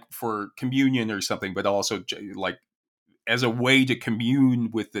only like for communion or something, but also like as a way to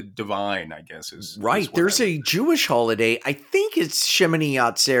commune with the divine, I guess is right. There's a Jewish holiday. I think it's Shemini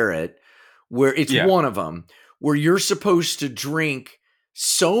Atzeret, where it's one of them, where you're supposed to drink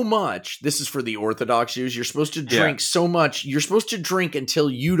so much. This is for the Orthodox Jews. You're supposed to drink so much. You're supposed to drink until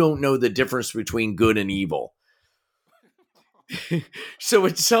you don't know the difference between good and evil. So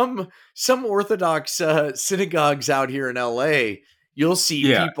at some Orthodox synagogues out here in LA, you'll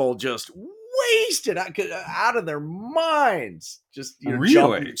see people just wasted out of their minds, just really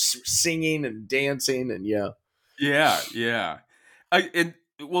jumping, singing and dancing, and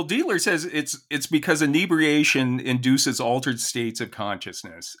Well, Dietler says it's because inebriation induces altered states of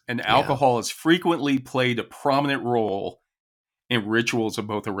consciousness, and alcohol has frequently played a prominent role in rituals of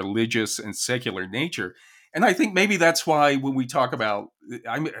both a religious and secular nature. And I think maybe that's why when we talk about,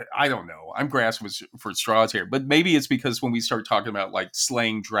 I don't know, I'm grasping for straws here, but maybe it's because when we start talking about like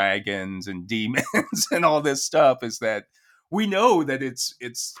slaying dragons and demons and all this stuff, is that we know that it's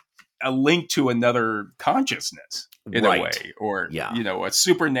a link to another consciousness in a way, or a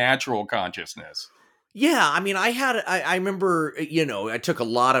supernatural consciousness. Yeah, I mean, I remember, I took a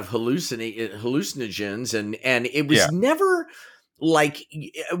lot of hallucinogens, and it was never like,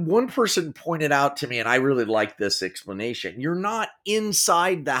 one person pointed out to me, and I really like this explanation. You're not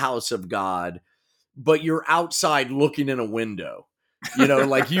inside the house of God, but you're outside looking in a window.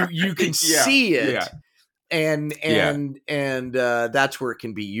 Like you can see it. Yeah. And that's where it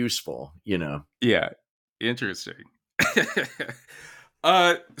can be useful, Yeah. Interesting.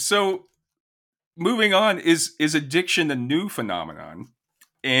 So moving on, is addiction a new phenomenon?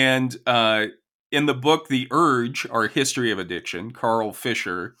 And in the book, The Urge, Our History of Addiction, Carl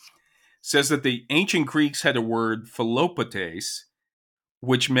Fisher says that the ancient Greeks had a word, philopotes,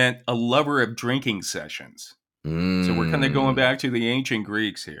 which meant a lover of drinking sessions. So we're kind of going back to the ancient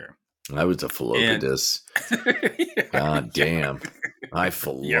Greeks here. I was a philopotis. God damn. I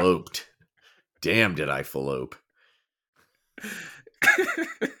philoped. Damn, did I philope.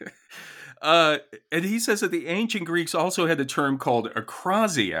 And he says that the ancient Greeks also had a term called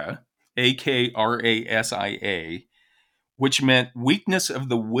akrasia, akrasia, which meant weakness of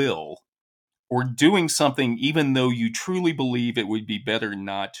the will, or doing something even though you truly believe it would be better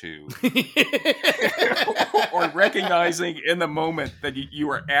not to. Or recognizing in the moment that you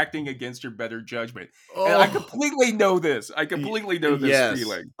are acting against your better judgment. Oh. And I completely know this.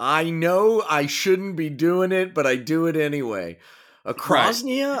 Feeling. I know I shouldn't be doing it, but I do it anyway.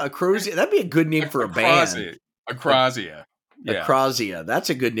 Akrasia? Acrosia? That'd be a good name for a band. Akrasia. Yeah. Akrasia. That's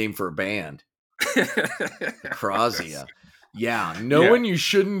a good name for a band. Akrasia. Yeah, knowing you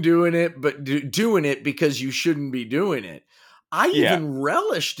shouldn't doing it, but doing it because you shouldn't be doing it. I even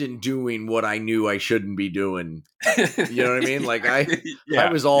relished in doing what I knew I shouldn't be doing. You know what I mean? Like I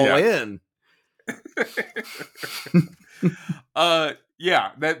was all in.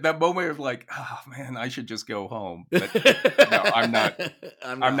 That moment of like, oh man, I should just go home. But no, I'm not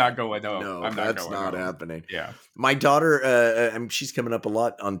going home. No, that's not happening. Yeah. My daughter, she's coming up a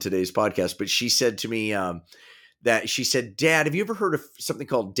lot on today's podcast, but she said to me, Dad, have you ever heard of something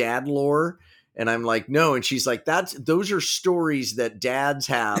called dad lore? And I'm like, no. And she's like, those are stories that dads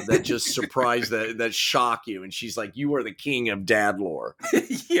have that just surprise, that shock you. And she's like, you are the king of dad lore.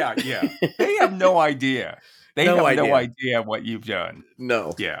 Yeah. They have no idea. They have no idea what you've done.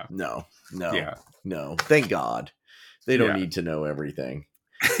 No. Yeah. No. No. Thank God. They don't need to know everything.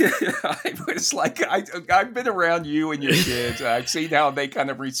 It's like I've been around you and your kids. I've seen how they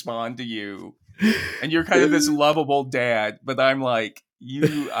kind of respond to you. And you're kind of this lovable dad, but I'm like,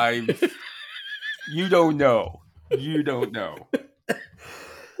 you don't know. You don't know.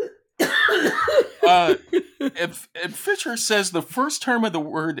 If Fisher says the first term of the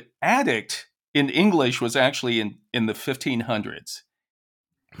word addict in English was actually in the 1500s.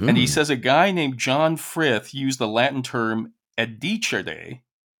 And he says a guy named John Frith used the Latin term addicere,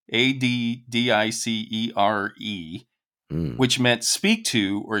 A-D-D-I-C-E-R-E, which meant speak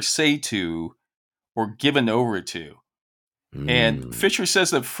to or say to or given over to. And Fisher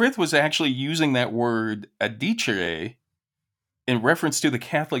says that Frith was actually using that word addicere in reference to the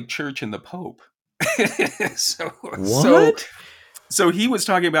Catholic Church and the Pope. So he was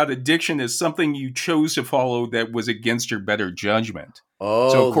talking about addiction as something you chose to follow that was against your better judgment.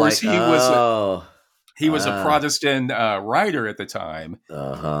 So of course he was a Protestant writer at the time,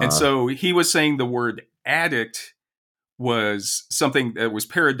 and so he was saying the word addict was something that was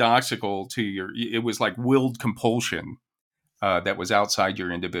paradoxical to it was like willed compulsion that was outside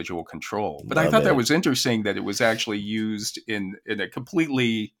your individual control. But I thought that was interesting that it was actually used in a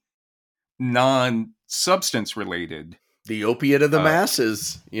completely non-substance related. The opiate of the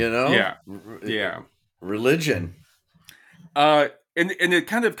masses, Yeah. Religion. And it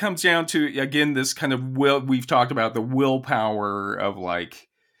kind of comes down to, again, this kind of we've talked about the willpower of like,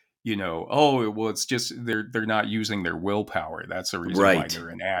 it's just they're not using their willpower. That's the reason why they're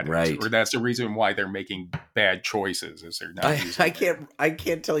an addict, or that's the reason why they're making bad choices. Is they're not. I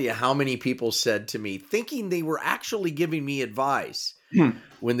can't tell you how many people said to me, thinking they were actually giving me advice,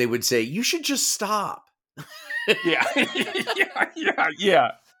 when they would say, "You should just stop." Yeah.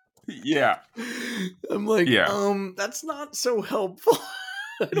 I'm like, that's not so helpful.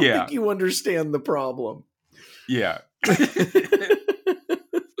 I don't think you understand the problem. Yeah.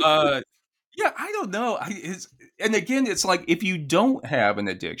 I don't know. And again, it's like if you don't have an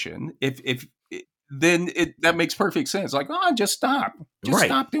addiction, then that makes perfect sense. Like, just stop,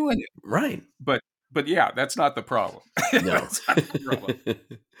 stop doing it. Right. But yeah, that's not the problem. No, that's not the problem.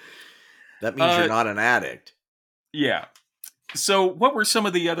 That means you're not an addict. Yeah. So, what were some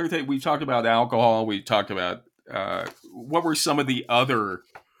of the other things we've talked about? Alcohol. We talked about what were some of the other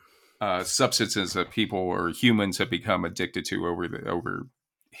substances that people or humans have become addicted to over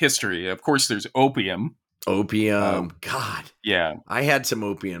history? Of course, there's opium. God. Yeah. I had some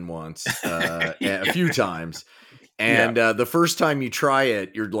opium once, a few times. And the first time you try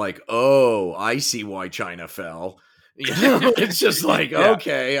it, you're like, oh, I see why China fell. It's just like,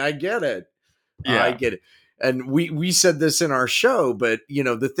 okay, I get it. Yeah. I get it. And we said this in our show, but,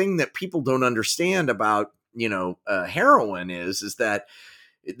 the thing that people don't understand about, heroin is that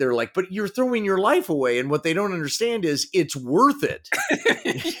they're like, but you're throwing your life away. And what they don't understand is it's worth it.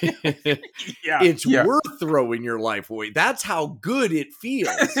 It's worth throwing your life away. That's how good it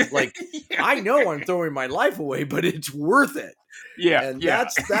feels. Like, I know I'm throwing my life away, but it's worth it. Yeah. And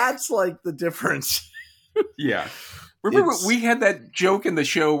that's like the difference. Yeah. Remember, we had that joke in the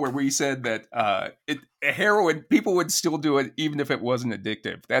show where we said that heroin, people would still do it even if it wasn't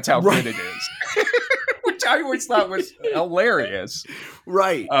addictive. That's how good it is. Which I always thought was hilarious.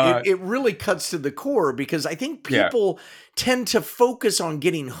 Right. It really cuts to the core because I think people tend to focus on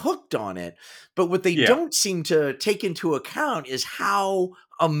getting hooked on it. But what they don't seem to take into account is how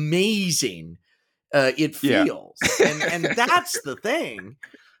amazing it feels. And that's the thing.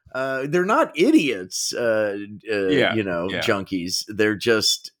 They're not idiots, junkies. They're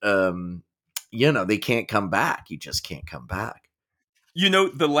just, they can't come back. You just can't come back.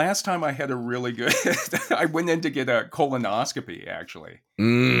 The last time I had a really good, I went in to get a colonoscopy, actually.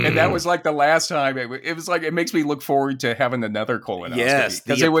 And that was like the last time. It was like, it makes me look forward to having another colonoscopy. Yes.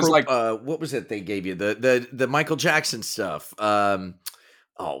 Because it was like, what was it they gave you? The Michael Jackson stuff.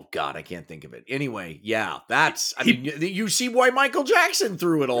 Oh God, I can't think of it. Anyway, you see why Michael Jackson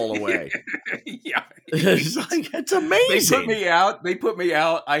threw it all away. It's like, it's amazing. They put me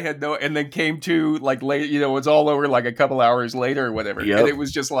out. I had and then came to like late, it was all over like a couple hours later or whatever. Yep. And it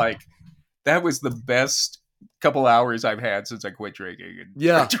was just like, that was the best couple hours I've had since I quit drinking.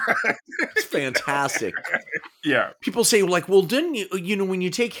 It's fantastic. Yeah. People say like, well, didn't you, when you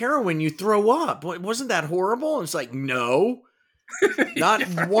take heroin, you throw up? Wasn't that horrible? And it's like, no. Not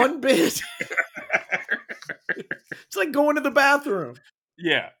one bit. It's like going to the bathroom.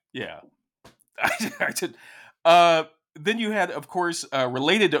 Yeah. I did. Then you had, of course,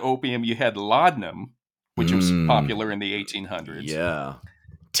 related to opium, you had laudanum, which was popular in the 1800s. Yeah.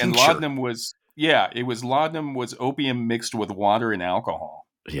 And laudanum was laudanum was opium mixed with water and alcohol.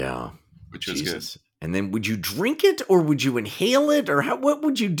 Yeah. Which was good. And then would you drink it or would you inhale it or what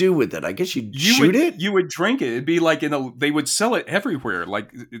would you do with it? I guess you'd shoot it. You would drink it. It'd be like they would sell it everywhere.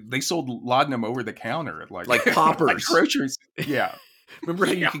 Like they sold laudanum over the counter, like poppers, like groceries. Yeah. Remember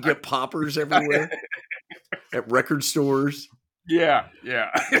how you could get poppers everywhere at record stores? Yeah.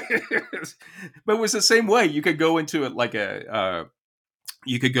 But it was the same way. You could go into it like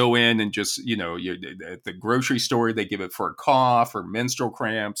you could go in and just, at the grocery store, they give it for a cough or menstrual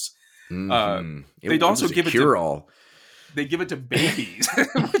cramps. They'd also give it cure-all. They give it to babies,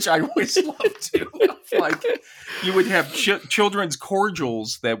 which I always loved too. Like you would have children's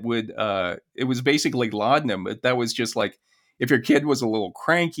cordials that would, it was basically laudanum, but that was just like, if your kid was a little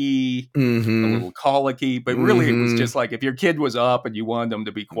cranky, a little colicky, but really it was just like if your kid was up and you wanted them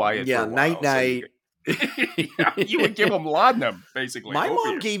to be quiet. Yeah, night. You would give them laudanum, basically. My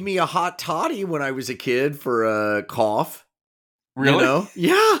mom gave me a hot toddy when I was a kid for a cough. Really?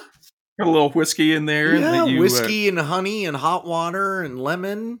 Yeah. Got a little whiskey in there. Yeah, whiskey and honey and hot water and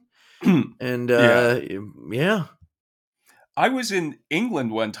lemon. And yeah. I was in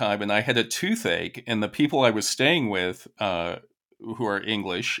England one time and I had a toothache, and the people I was staying with, who are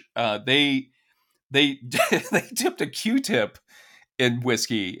English, they dipped a Q-tip in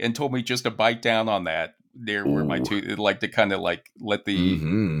whiskey and told me just to bite down on that near where my tooth, like to kind of like let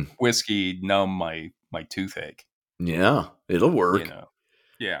the whiskey numb my toothache. Yeah, it'll work.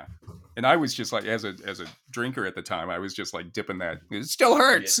 Yeah. And I was just like, as a drinker at the time, I was just like dipping that. It still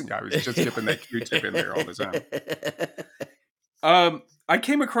hurts. Yeah. I was just dipping that Q-tip in there all the time. I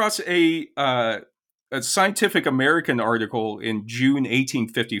came across a Scientific American article in June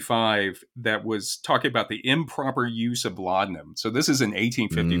 1855 that was talking about the improper use of laudanum. So this is in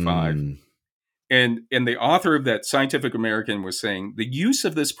 1855. And the author of that Scientific American was saying, the use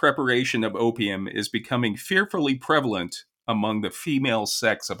of this preparation of opium is becoming fearfully prevalent among the female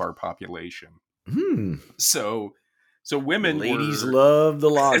sex of our population. So women ladies love the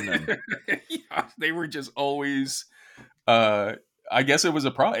laudanum. Yeah, they were just always, I guess it was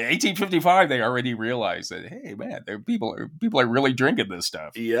a problem. 1855, they already realized that, hey, man, people are really drinking this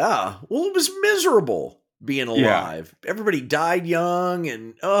stuff. Yeah. Well, it was miserable being alive. Yeah. Everybody died young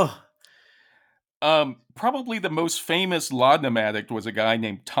and, probably the most famous laudanum addict was a guy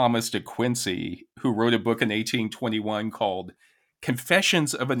named Thomas de Quincey, who wrote a book in 1821 called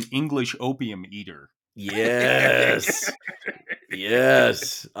Confessions of an English Opium Eater. Yes.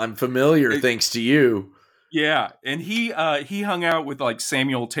 Yes. I'm familiar, thanks to you. Yeah, and he hung out with like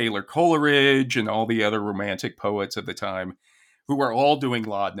Samuel Taylor Coleridge and all the other romantic poets of the time who were all doing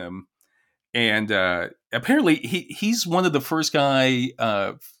laudanum. And apparently he's one of the first guy,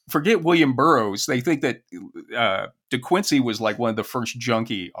 forget William Burroughs. They think that De Quincey was like one of the first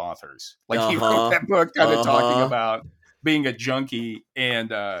junkie authors. Like he wrote that book kind of talking about being a junkie. And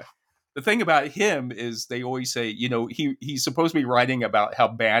the thing about him is they always say, he's supposed to be writing about how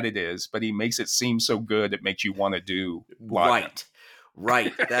bad it is, but he makes it seem so good it makes you want to do laudanum.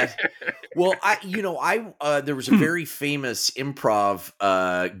 Right. That well, there was a very famous improv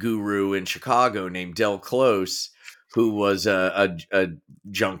guru in Chicago named Del Close, who was a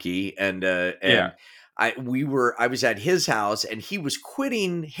junkie, and I was at his house, and he was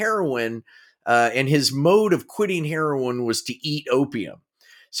quitting heroin, and his mode of quitting heroin was to eat opium.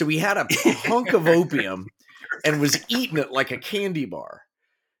 So he had a hunk of opium and was eating it like a candy bar.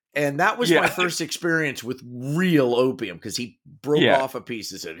 And that was my first experience with real opium, because he broke off a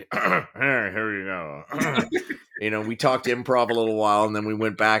piece and said, here you go. We talked improv a little while, and then we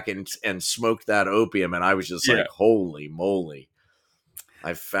went back and smoked that opium. And I was just like, holy moly.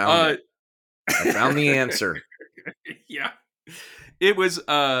 I found it. I found the answer. Yeah. It was,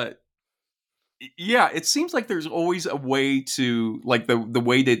 it seems like there's always a way to, like, the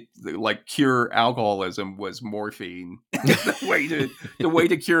way to like cure alcoholism was morphine. the way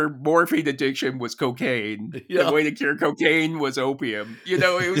to cure morphine addiction was cocaine. Yeah. The way to cure cocaine was opium.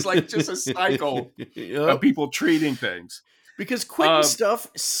 It was like just a cycle of people treating things. Because quitting stuff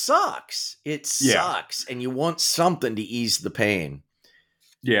sucks. It sucks, and you want something to ease the pain.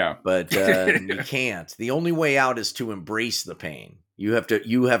 Yeah, but you can't. The only way out is to embrace the pain. You have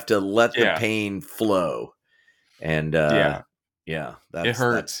to let the pain flow, and it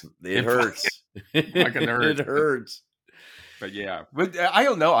hurts. It hurts. Like a nerd. It hurts. But I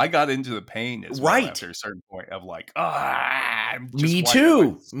don't know. I got into the pain as well after a certain point of like, me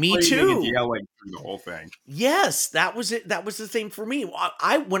too. And yelling through the whole thing. Yes, that was it. That was the thing for me.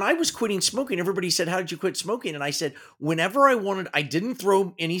 When I was quitting smoking, everybody said, "How did you quit smoking?" And I said, whenever I wanted, I didn't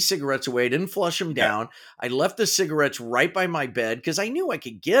throw any cigarettes away. I didn't flush them down. I left the cigarettes right by my bed because I knew I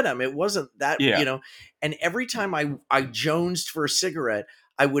could get them. It wasn't that, And every time I jonesed for a cigarette,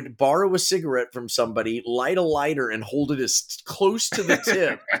 I would borrow a cigarette from somebody, light a lighter, and hold it as close to the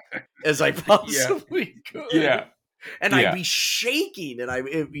tip as I possibly could. Yeah. And I'd be shaking,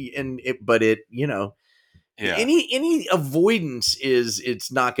 but any avoidance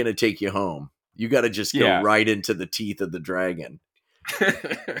it's not going to take you home. You got to just go right into the teeth of the dragon.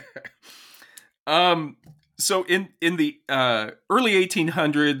 So in the early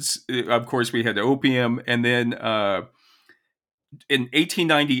 1800s, of course, we had opium, and then in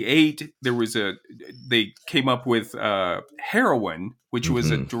 1898 they came up with heroin, which was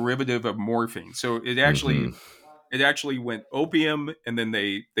a derivative of morphine. So it actually went opium, and then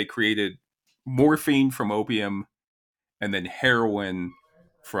they created morphine from opium, and then heroin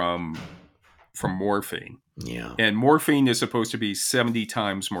from morphine. Yeah. And morphine is supposed to be 70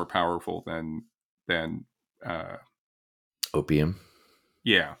 times more powerful than opium.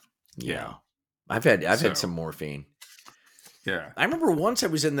 Yeah. I've had some morphine. Yeah. I remember once I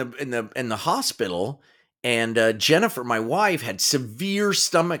was in the hospital, and Jennifer, my wife, had severe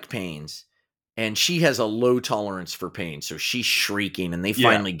stomach pains, and she has a low tolerance for pain, so she's shrieking, and they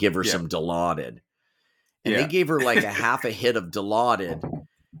finally give her some Dilaudid. And they gave her like a half a hit of Dilaudid,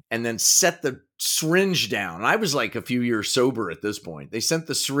 and then set the syringe down. And I was like a few years sober at this point. They sent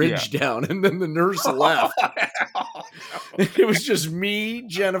the syringe down, and then the nurse left. It was just me,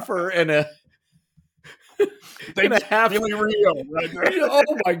 Jennifer, and a half really real. Right? Oh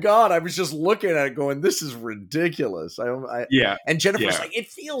my God. I was just looking at it going, this is ridiculous. And Jennifer's like, it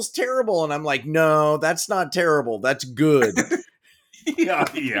feels terrible. And I'm like, no, that's not terrible. That's good. Yeah.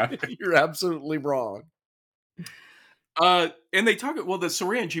 You're absolutely wrong. And they talk, the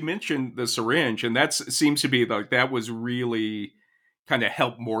syringe, you mentioned the syringe, and that seems to be like, that was really kind of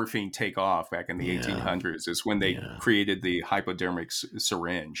helped morphine take off back in the 1800s, is when they created the hypodermic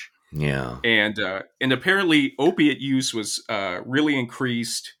syringe. Yeah. And apparently opiate use was really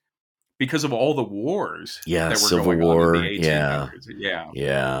increased because of all the wars that were Civil going War. on in the 1800s.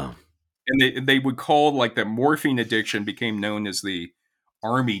 Yeah. And they would call, like, the morphine addiction became known as the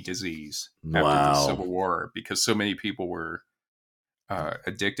army disease after the Civil War, because so many people were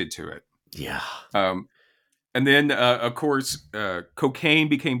addicted to it. Yeah. And then, of course, cocaine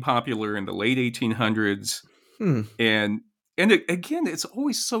became popular in the late 1800s. And again, it's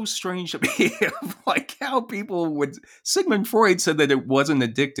always so strange to me, like how people would. Sigmund Freud said that it wasn't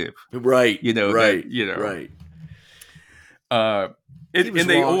addictive, right? Right.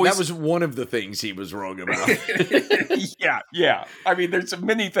 That was one of the things he was wrong about. Yeah. I mean, there's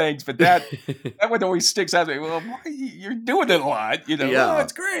many things, but that one always sticks out to me. Well, why, you're doing it a lot, Oh,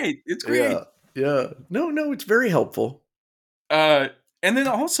 it's great. It's great. Yeah. No, it's very helpful. And then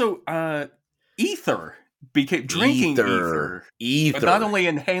also, ether became drinking ether. But not only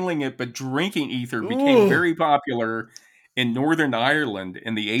inhaling it, but drinking ether became very popular in Northern Ireland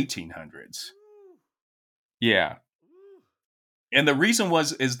in the 1800s. Yeah. And the reason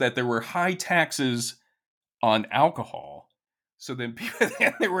is that there were high taxes on alcohol. So then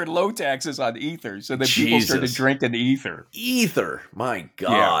there were low taxes on ether. So then people started drinking ether. Ether. My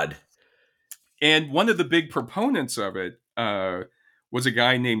God. Yeah. And one of the big proponents of it was a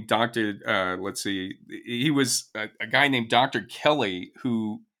guy named he was a guy named Dr. Kelly,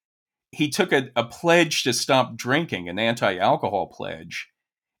 who he took a pledge to stop drinking, an anti-alcohol pledge.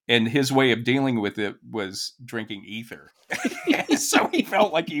 And his way of dealing with it was drinking ether. So he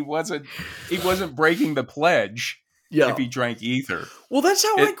felt like he wasn't breaking the pledge if he drank ether. Well, that's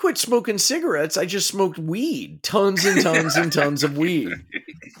how I quit smoking cigarettes. I just smoked weed. Tons and tons and tons of weed.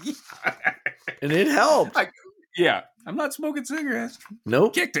 And it helped. I'm not smoking cigarettes.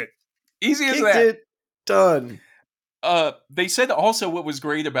 Nope. Kicked it. Easy as that. It. Done. They said also what was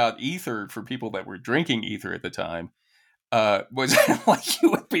great about ether for people that were drinking ether at the time was like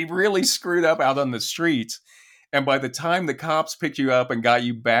you would be really screwed up out on the streets, and by the time the cops picked you up and got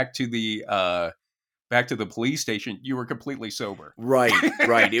you back to the police station, you were completely sober. Right.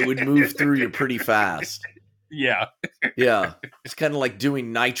 It would move through you pretty fast. Yeah. It's kind of like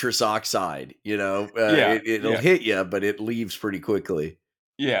doing nitrous oxide, it'll hit you, but it leaves pretty quickly.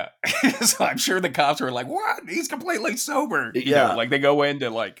 Yeah. So I'm sure the cops were like, what? He's completely sober. You know, like they go into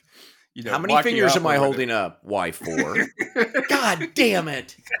like, how many fingers am I holding up? Why, 4? God damn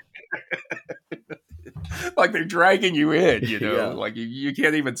it. Like they're dragging you in, like you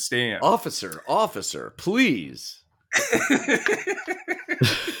can't even stand. Officer, please.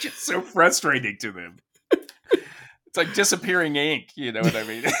 Just so frustrating to them. It's like disappearing ink, you know what I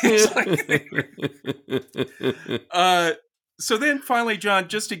mean? So then finally, John,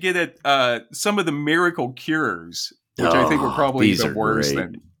 just to get at some of the miracle cures, which I think were probably the worst.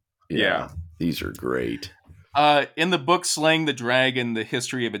 Yeah, these are great. In the book Slaying the Dragon, The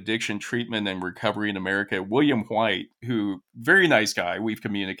History of Addiction Treatment and Recovery in America, William White, who, very nice guy, we've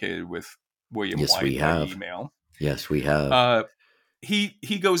communicated with William White by email. Yes, we have.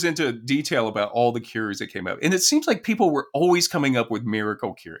 He goes into detail about all the cures that came out. And it seems like people were always coming up with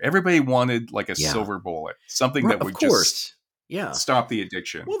miracle cure. Everybody wanted like a silver bullet, something that would just stop the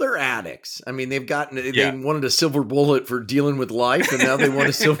addiction. Well, they're addicts. I mean, they wanted a silver bullet for dealing with life, and now they want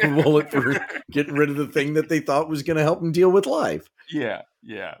a silver bullet for getting rid of the thing that they thought was going to help them deal with life. Yeah,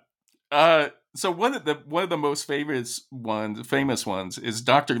 yeah. So one of the most famous ones is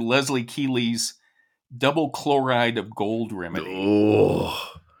Dr. Leslie Keeley's double chloride of gold remedy. Oh.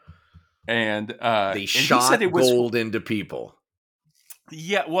 And they shot gold into people.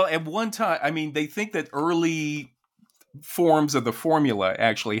 Yeah, well, at one time, I mean, they think that early forms of the formula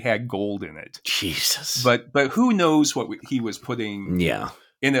actually had gold in it. Jesus. But who knows what he was putting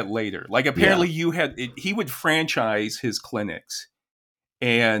in it later. Like apparently he would franchise his clinics.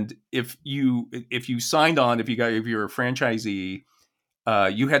 And if you signed on, if you're a franchisee,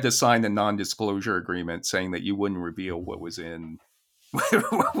 you had to sign a non-disclosure agreement saying that you wouldn't reveal what was in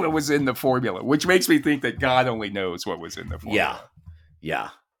the formula, which makes me think that God only knows what was in the formula. Yeah.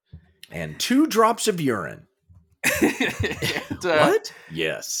 And 2 drops of urine. And, what?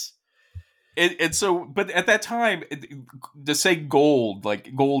 Yes. And so, but at that time, to say gold,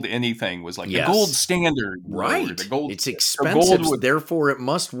 like gold anything, was like the gold standard. Right. The gold, it's expensive, therefore it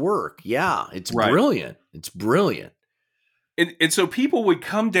must work. Yeah. It's brilliant. It's brilliant. And so people would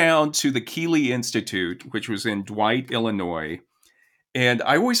come down to the Keeley Institute, which was in Dwight, Illinois. And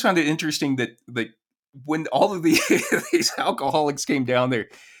I always found it interesting that when all of these alcoholics came down there,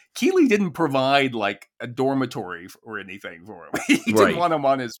 Keeley didn't provide like a dormitory or anything for him. He didn't want him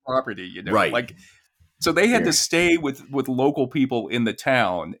on his property, you know. Right. Like, so they had to stay with local people in the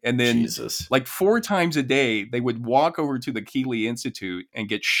town, and then like 4 times a day they would walk over to the Keeley Institute and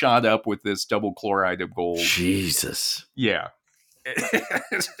get shot up with this double chloride of gold. Jesus. Yeah.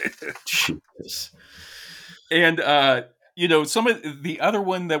 Jesus. And some of the other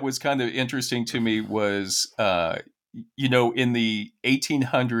one that was kind of interesting to me was in the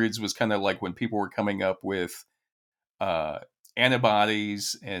 1800s was kind of like when people were coming up with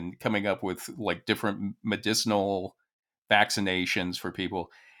antibodies and coming up with like different medicinal vaccinations for people.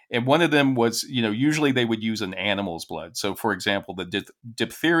 And one of them was, usually they would use an animal's blood. So, for example, the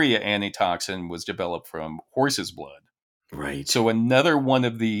diphtheria antitoxin was developed from horse's blood. Right. So another one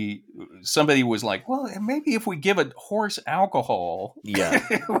of somebody was like, well, maybe if we give a horse alcohol, we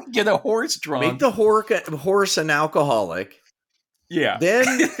get a horse drunk. Make the horse an alcoholic. Yeah. Then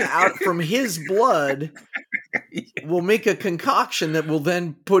out from his blood, we'll make a concoction that we'll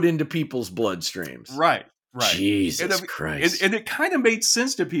then put into people's bloodstreams. Right. Jesus Christ. And it kind of made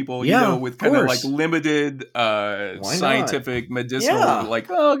sense to people, with kind of like limited scientific medicinal, like,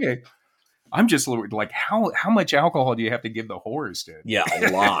 oh, okay. I'm just like, how much alcohol do you have to give the horse, dude? Yeah,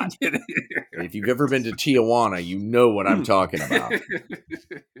 a lot. If you've ever been to Tijuana, you know what I'm talking about.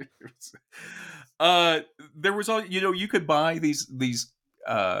 There was all, you could buy these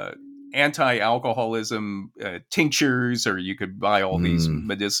anti-alcoholism tinctures, or you could buy all these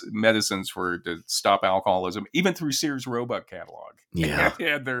medicines to stop alcoholism, even through Sears Roebuck catalog. Yeah.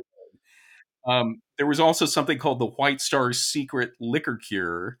 There was also something called the White Star Secret Liquor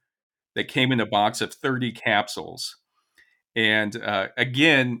Cure that came in a box of 30 capsules. And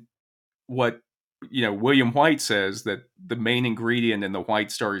again, what William White says that the main ingredient in the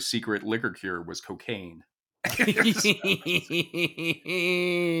White Star Secret Liquor Cure was cocaine. I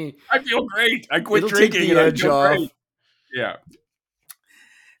feel great. I quit drinking. Take the edge off. Great. Yeah.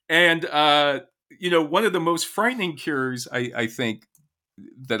 And one of the most frightening cures I think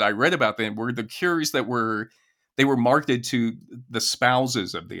that I read about them were the cures that were marketed to the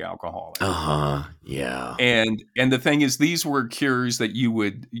spouses of the alcoholic. Yeah. And the thing is, these were cures that you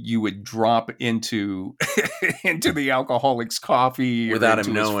would drop into the alcoholic's coffee without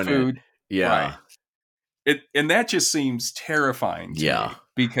him knowing food. It. Yeah. Right. And that just seems terrifying to me,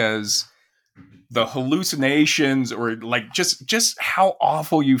 because the hallucinations, or like just how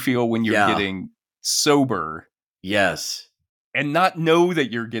awful you feel when you're getting sober. Yes. And not know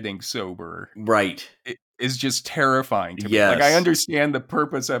that you're getting sober. Right. Is just terrifying to me. Like, I understand the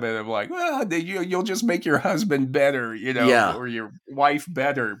purpose of it, of like, well, you'll just make your husband better, or your wife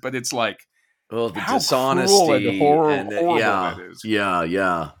better. But it's like, the dishonesty and horrible that is.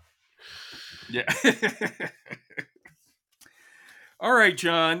 Yeah. All right,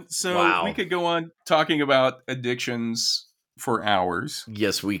 John. So we could go on talking about addictions for hours.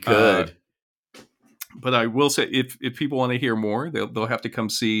 Yes, we could. But I will say, if people want to hear more, they'll have to come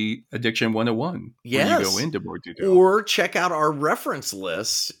see Addiction 101 yes. when you go into Bordeaux. Or check out our reference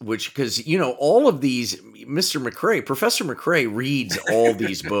list, which, because, you know, all of these, Professor McRae reads all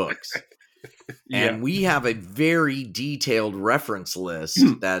these books. And we have a very detailed reference list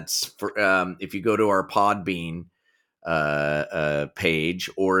that's for, if you go to our Podbean page,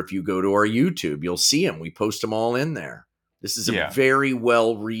 or if you go to our YouTube, you'll see them. We post them all in there. This is a very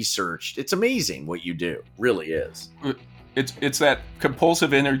well researched. It's amazing what you do. Really is. It's that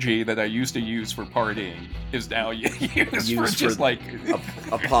compulsive energy that I used to use for partying is now used for just like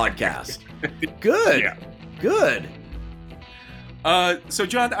a podcast. Good. Yeah. Good. So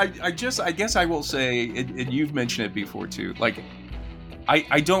John, I guess I will say, and you've mentioned it before too, like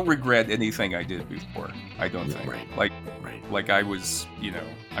I don't regret anything I did before. I don't think. Right. Like I was, you know,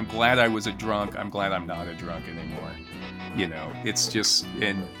 I'm glad I was a drunk. I'm glad I'm not a drunk anymore. You know, it's just,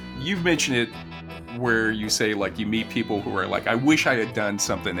 and you've mentioned it where you say, like, you meet people who are like, I wish I had done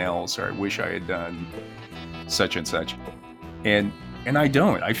something else, or I wish I had done such and such. And I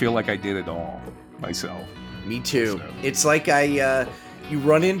don't. I feel like I did it all myself. Me too. So. It's like you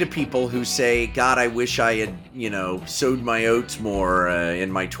run into people who say, God, I wish I had, you know, sowed my oats more in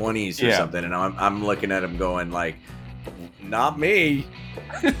my 20s or something. And I'm looking at them going like, not me.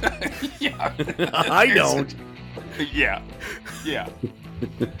 I don't. Yeah.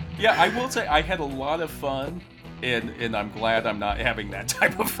 I will say I had a lot of fun, and I'm glad I'm not having that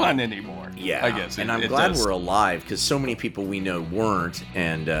type of fun anymore. Yeah, I guess. And I'm glad we're alive, because so many people we know weren't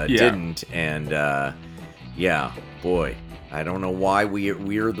and didn't. And yeah, boy, I don't know why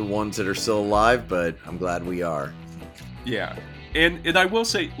we're the ones that are still alive, but I'm glad we are. Yeah. And I will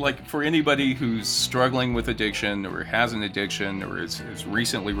say, like, for anybody who's struggling with addiction or has an addiction or is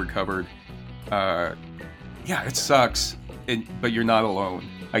recently recovered, it sucks, but you're not alone.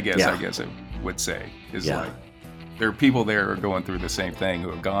 I guess I would say is like there are people there who are going through the same thing, who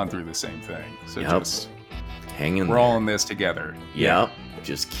have gone through the same thing. So just hang in. We're all in this together. Yep.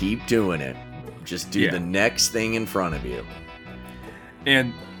 Just keep doing it. Just do the next thing in front of you.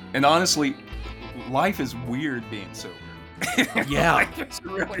 And honestly, life is weird being sober. It's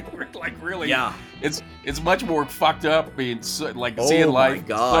really. Yeah. It's much more fucked up being seeing life. Oh my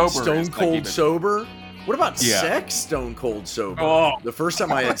God, stone cold sober. What about sex stone cold sober? Oh. The first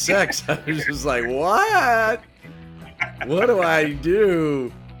time I had sex, I was just like, what? What do I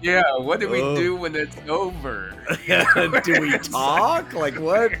do? Yeah, what do we do when it's over? Do we talk? Like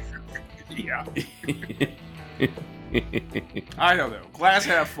what? Yeah. I don't know. Glass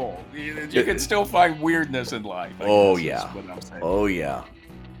half full. You can still find weirdness in life. Oh yeah.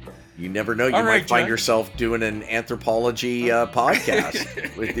 You never know. You might find yourself doing an anthropology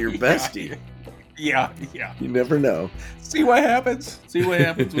podcast with your bestie. Yeah. You never know. See what happens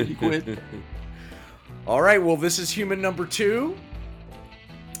when you quit. All right. Well, this is human number 2.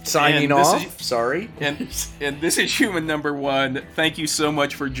 Signing off. Sorry. And this is human number 1. Thank you so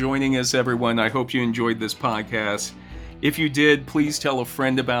much for joining us, everyone. I hope you enjoyed this podcast. If you did, please tell a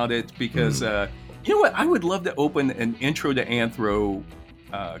friend about it, because you know what? I would love to open an Intro to Anthro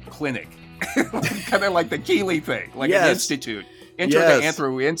clinic, kind of like the Keeley thing, like an institute. Intro to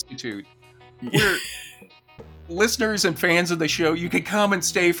Anthro Institute. Where listeners and fans of the show, you can come and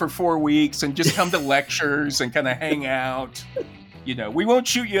stay for 4 weeks and just come to lectures and kind of hang out. You know, we won't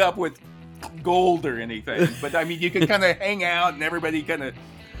shoot you up with gold or anything, but I mean, you can kind of hang out and everybody kind of,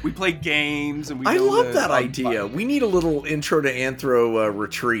 we play games and we. I love that idea. We need a little Intro to Anthro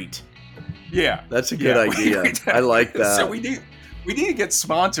retreat. Yeah, that's a good idea. I like that. So we need to get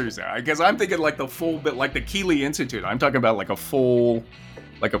sponsors out, because I'm thinking like the full bit, like the Keeley Institute. I'm talking about like a full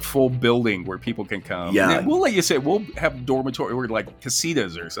building where people can come. Yeah. And we'll let you say, we'll have dormitory or like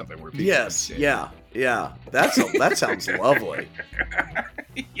casitas or something where people can sit. Yeah. That sounds lovely.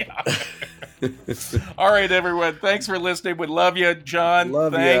 Yeah. All right, everyone. Thanks for listening. We love you, John.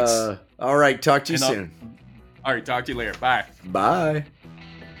 Thanks. All right. Talk to you soon. All right. Talk to you later. Bye. Bye.